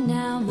me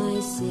now, my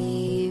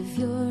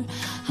Savior.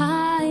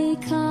 I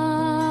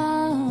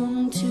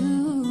come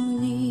to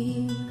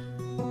thee.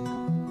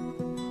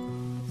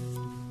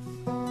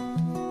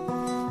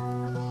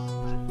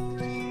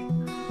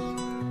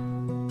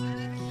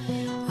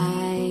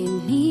 I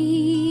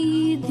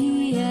need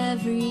thee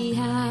every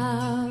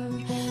hour,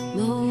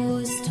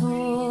 most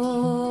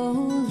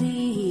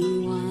holy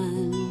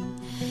one.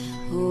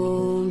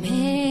 Oh,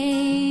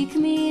 make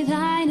me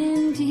thine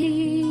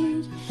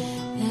indeed,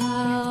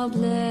 thou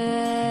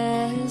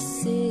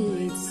blessed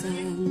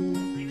Son.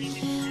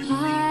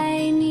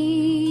 I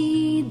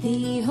need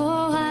thee,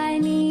 oh, I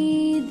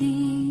need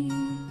thee.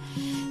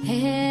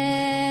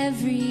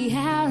 Every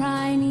hour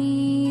I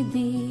need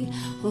thee.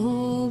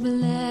 Oh,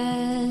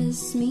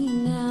 bless me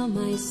now,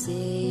 my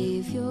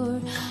Savior.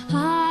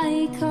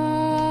 I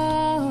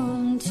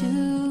come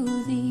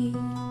to thee.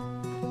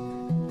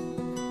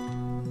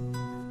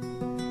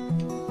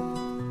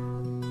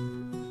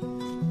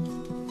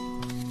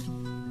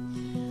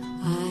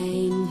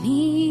 I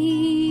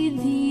need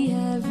thee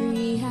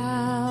every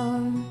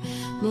hour,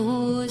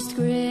 most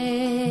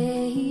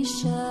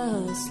gracious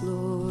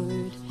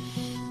Lord.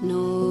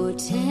 No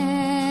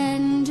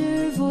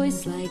tender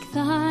voice like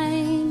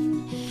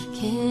thine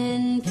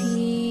can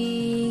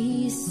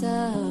peace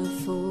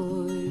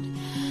afford.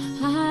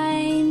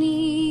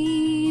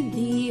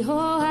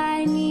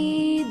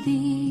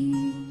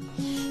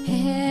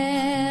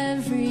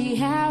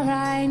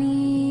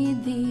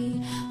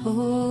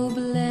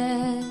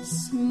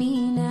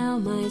 now,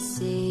 my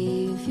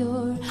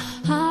Savior,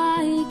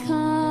 I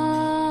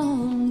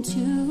come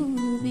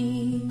to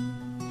thee.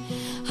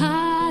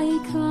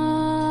 I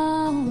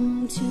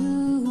come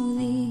to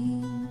thee.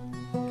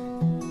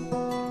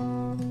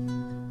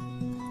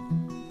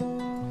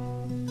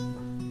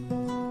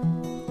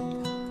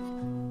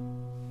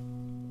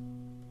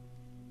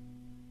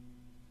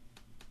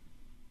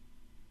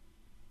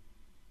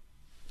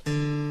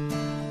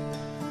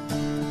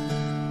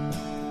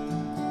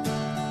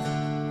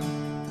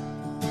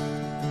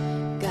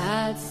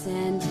 God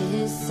sent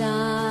his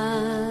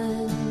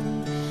son.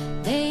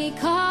 They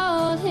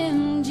called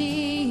him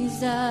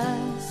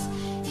Jesus.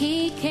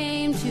 He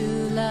came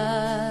to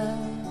love,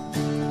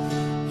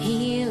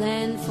 heal,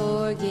 and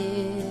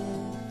forgive.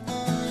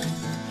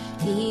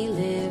 He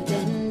lived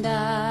and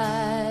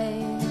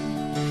died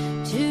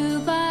to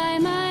buy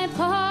my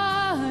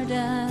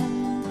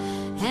pardon.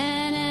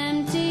 An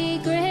empty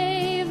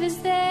grave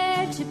is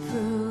there to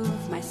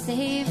prove my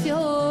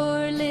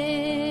Savior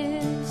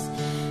lives.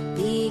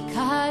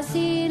 Because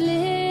he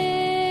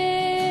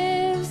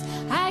lives,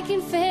 I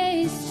can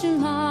face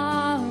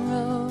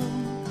tomorrow.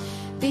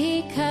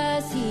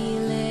 Because he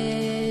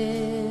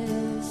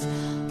lives,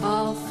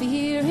 all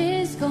fear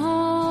is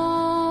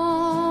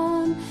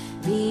gone.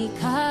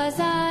 Because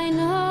I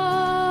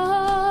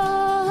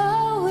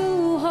know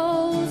who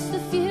holds the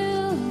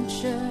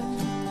future,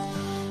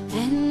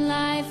 and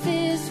life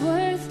is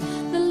worth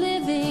the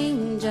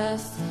living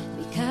just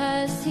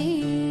because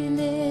he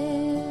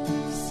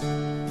lives.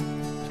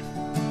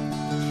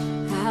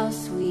 How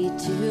sweet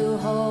to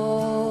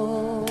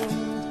hold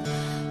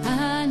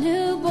a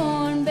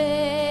newborn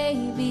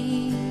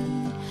baby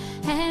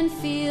and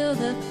feel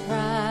the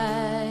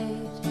pride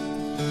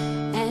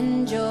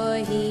and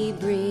joy he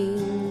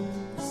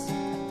brings,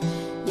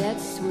 yet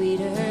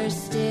sweeter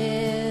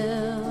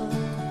still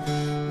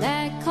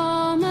that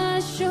calm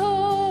assurance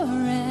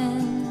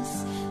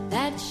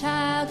that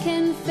child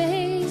can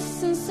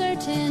face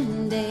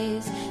uncertain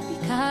days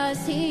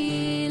because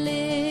he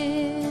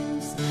lives.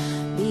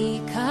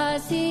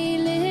 Because he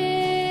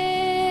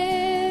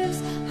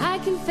lives, I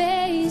can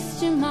face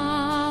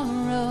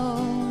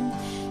tomorrow.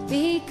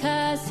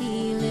 Because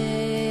he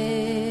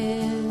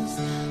lives,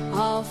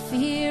 all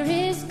fear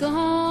is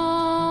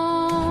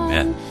gone.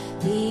 Amen.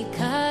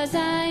 Because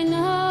I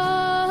know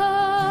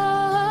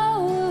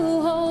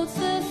who holds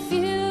the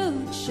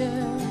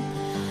future,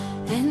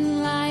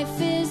 and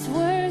life is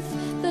worth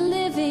the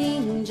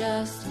living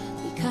just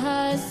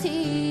because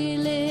he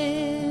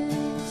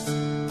lives.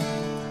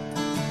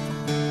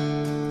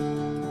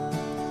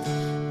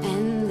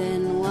 And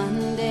then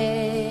one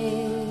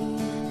day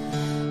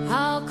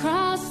I'll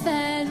cross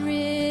that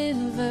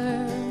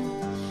river,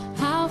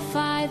 I'll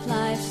fight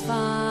life's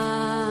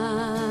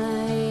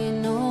fight,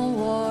 no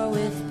war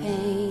with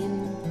pain.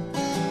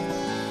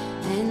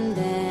 And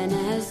then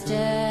as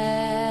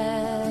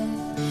death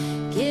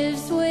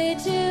gives way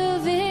to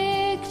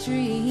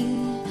victory,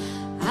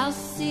 I'll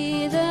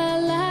see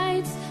the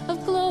lights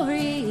of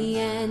glory,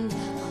 and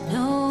I'll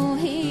know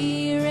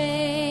he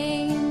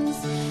reigns.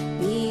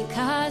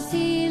 Because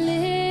he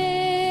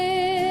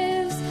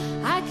lives,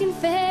 I can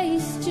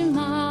face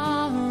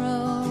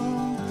tomorrow.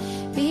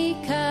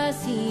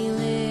 Because he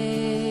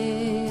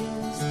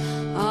lives,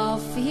 all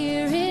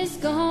fear is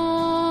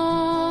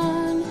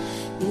gone.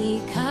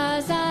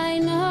 Because I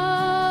know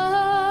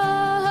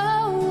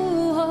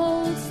who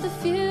holds the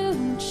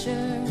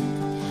future,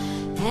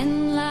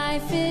 and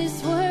life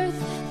is worth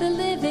the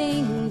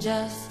living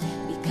just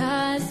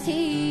because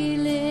he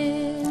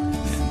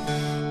lives.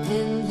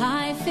 And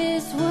life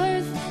is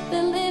worth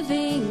the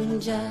living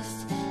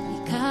just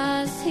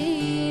because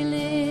he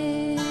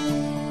lives.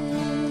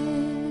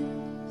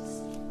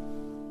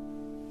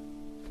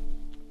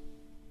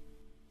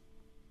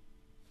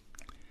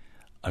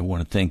 I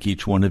want to thank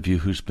each one of you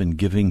who's been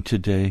giving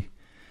today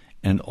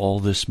and all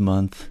this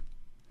month.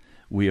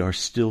 We are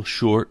still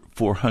short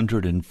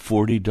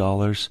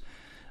 $440,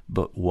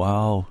 but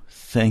wow,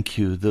 thank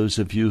you, those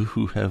of you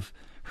who have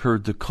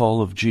heard the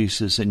call of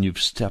Jesus and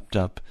you've stepped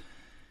up.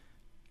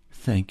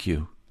 Thank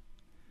you.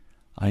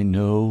 I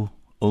know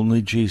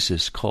only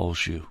Jesus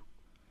calls you.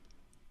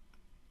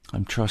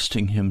 I'm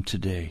trusting him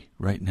today,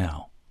 right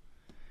now.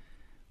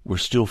 We're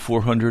still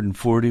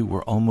 440.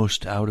 We're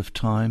almost out of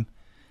time.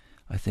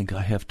 I think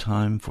I have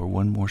time for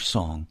one more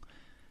song.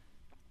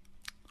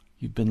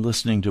 You've been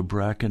listening to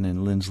Bracken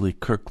and Lindsley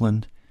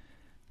Kirkland.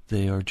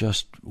 They are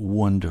just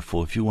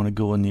wonderful. If you want to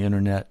go on the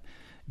internet,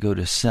 go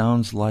to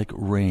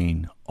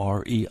soundslikereign,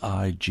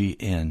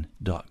 REIGN.com.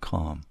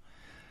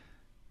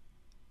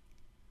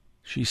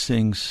 She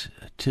sings,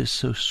 "'Tis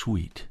So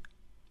Sweet."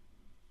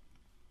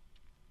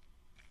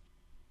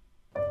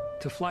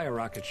 To fly a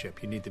rocket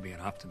ship, you need to be an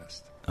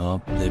optimist.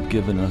 Oh, they've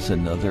given us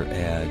another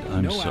ad.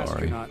 I'm no sorry.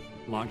 astronaut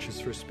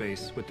launches for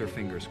space with their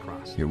fingers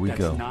crossed. Here we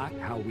That's go. not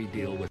how we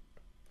deal with.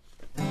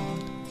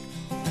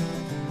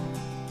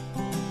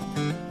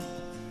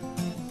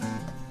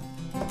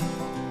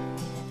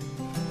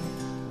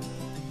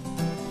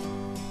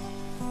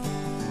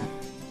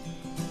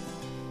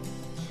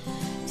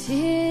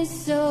 Tis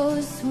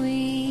so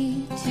sweet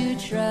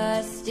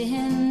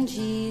in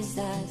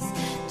Jesus,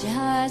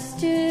 just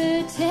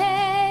to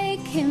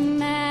take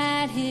him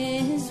at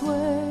his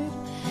word,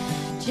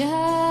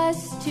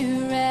 just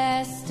to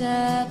rest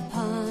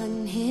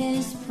upon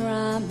his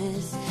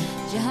promise,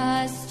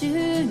 just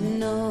to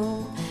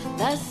know,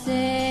 thus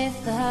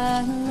saith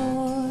the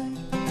Lord.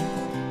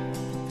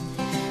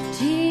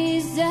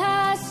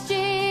 Jesus,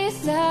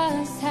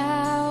 Jesus,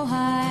 how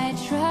I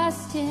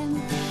trust him,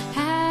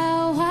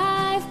 how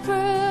I've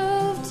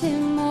proved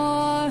him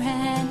more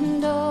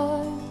and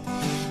o'er.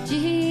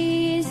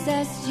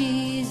 Jesus,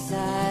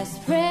 Jesus,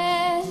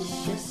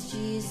 precious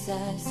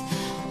Jesus,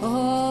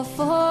 oh,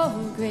 for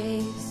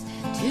grace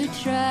to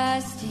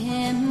trust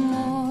him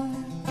more.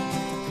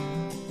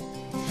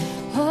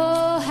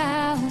 Oh,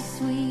 how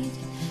sweet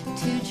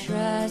to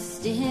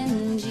trust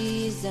in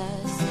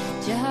Jesus,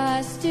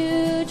 just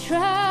to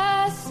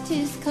trust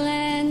his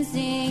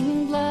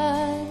cleansing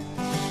blood,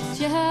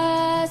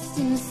 just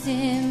in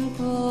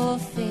simple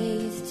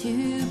faith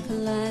to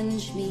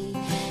plunge me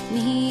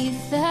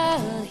 'neath the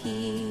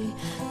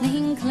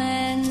healing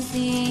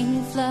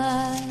cleansing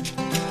flood.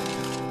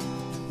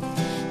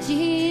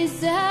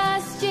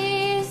 Jesus,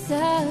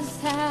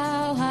 Jesus,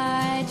 how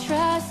I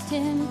trust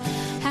him,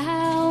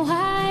 how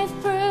I've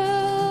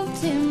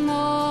proved him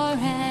more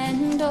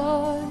and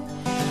o'er.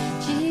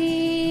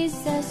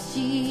 Jesus,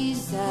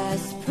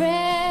 Jesus,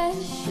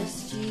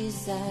 precious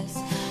Jesus,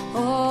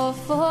 oh,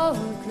 for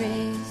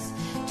grace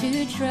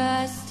to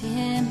trust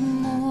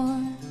him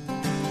more.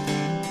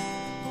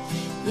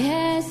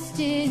 Yes,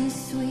 'tis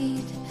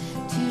sweet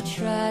to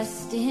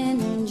trust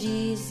in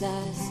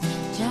Jesus,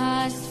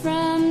 just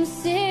from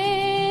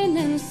sin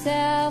and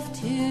self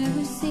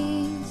to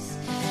cease,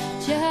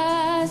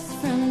 just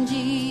from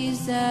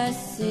Jesus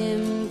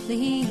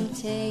simply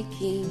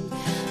taking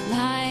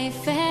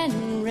life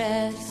and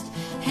rest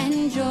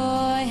and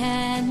joy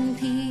and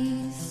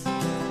peace.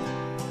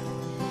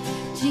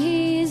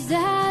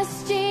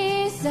 Jesus,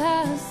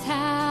 Jesus,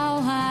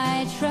 how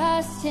I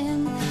trust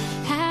him,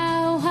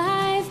 how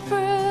I've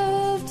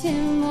proved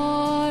him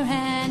more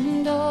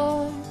and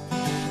o'er.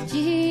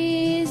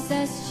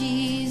 Jesus,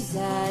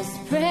 Jesus,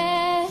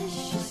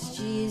 precious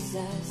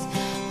Jesus,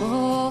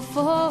 oh,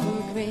 for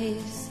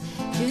grace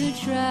to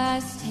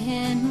trust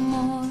him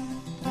more.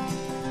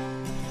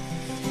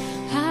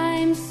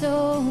 I'm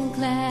so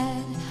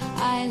glad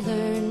I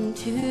learned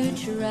to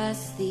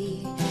trust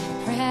thee,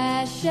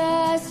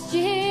 precious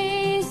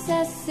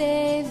Jesus,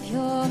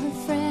 Savior,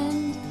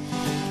 friend.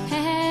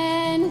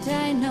 And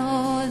I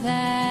know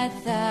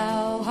that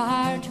thou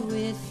art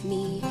with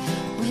me,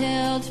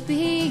 wilt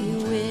be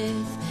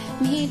with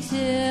me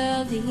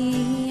till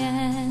the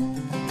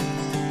end.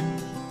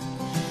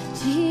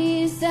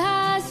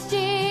 Jesus,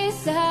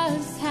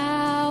 Jesus,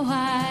 how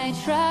I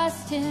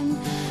trust him,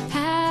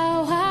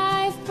 how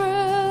I've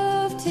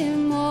proved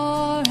him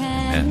more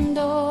and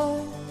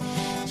o'er.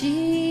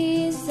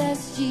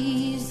 Jesus,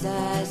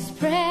 Jesus,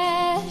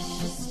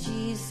 precious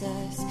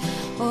Jesus,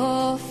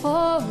 oh,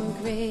 for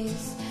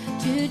grace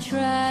to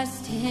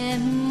trust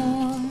him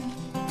more.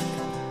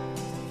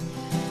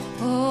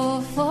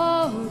 Oh,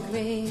 for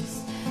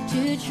grace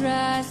to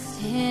trust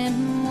him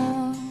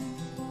more.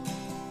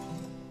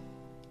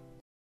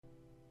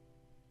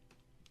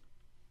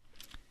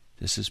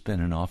 This has been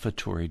an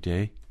offertory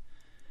day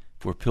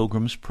for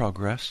Pilgrim's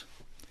Progress.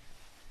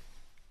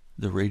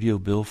 The radio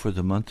bill for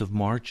the month of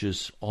March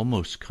is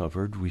almost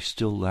covered. We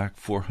still lack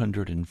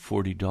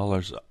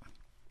 $440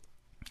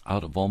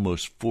 out of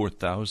almost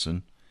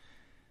 $4,000.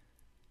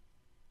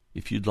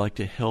 If you'd like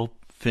to help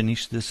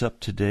finish this up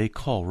today,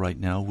 call right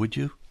now, would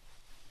you?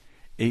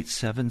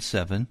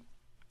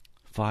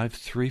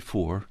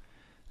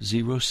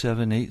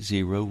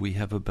 877-534-0780. We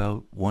have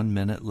about 1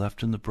 minute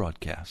left in the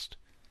broadcast.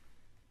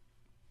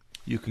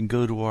 You can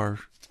go to our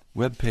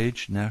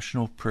webpage,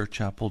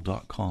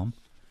 nationalprayerchapel.com,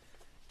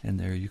 and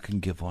there you can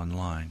give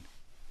online.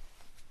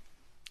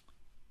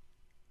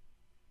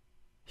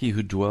 He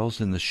who dwells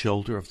in the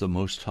shelter of the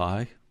Most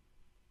High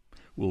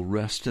will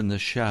rest in the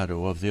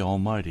shadow of the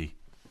Almighty.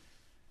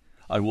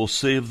 I will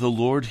say of the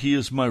Lord, he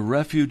is my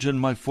refuge and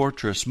my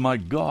fortress, my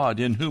God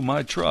in whom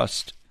I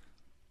trust.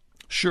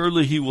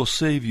 Surely he will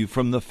save you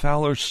from the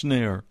fowler's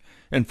snare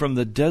and from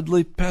the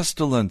deadly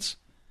pestilence.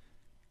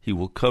 He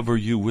will cover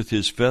you with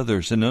his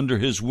feathers, and under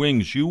his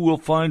wings you will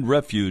find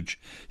refuge.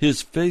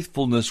 His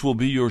faithfulness will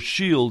be your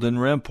shield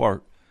and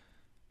rampart.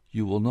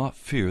 You will not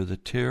fear the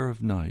terror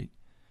of night,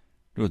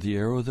 nor the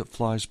arrow that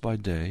flies by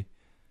day,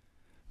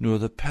 nor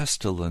the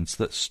pestilence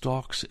that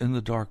stalks in the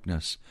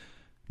darkness,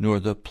 nor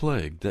the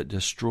plague that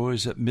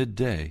destroys at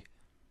midday.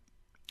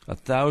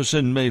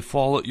 1,000 may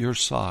fall at your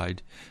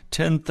side,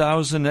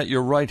 10,000 at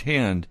your right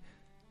hand,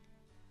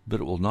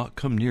 but it will not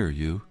come near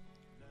you.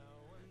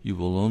 You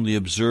will only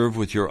observe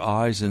with your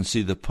eyes and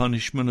see the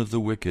punishment of the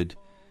wicked.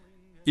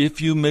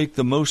 If you make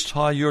the Most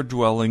High your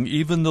dwelling,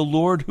 even the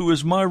Lord who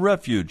is my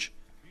refuge,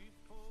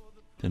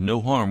 then no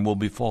harm will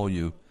befall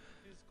you,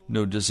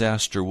 no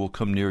disaster will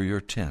come near your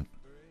tent.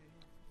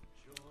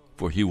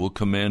 For he will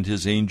command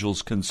his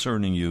angels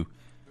concerning you,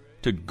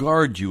 to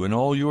guard you in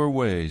all your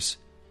ways.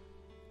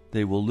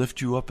 They will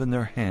lift you up in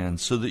their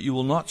hands so that you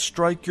will not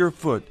strike your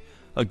foot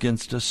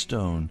against a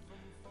stone.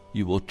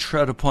 You will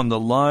tread upon the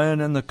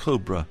lion and the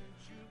cobra.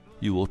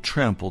 You will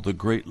trample the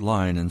great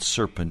lion and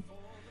serpent.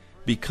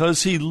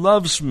 Because he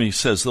loves me,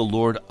 says the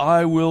Lord,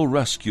 I will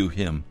rescue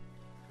him.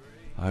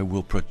 I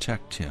will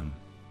protect him,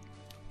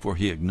 for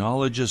he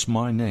acknowledges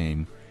my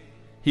name.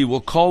 He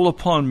will call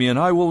upon me, and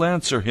I will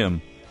answer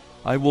him.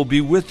 I will be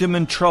with him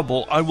in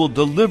trouble. I will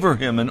deliver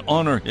him and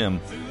honor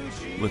him.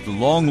 With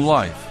long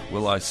life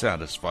will I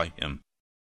satisfy him.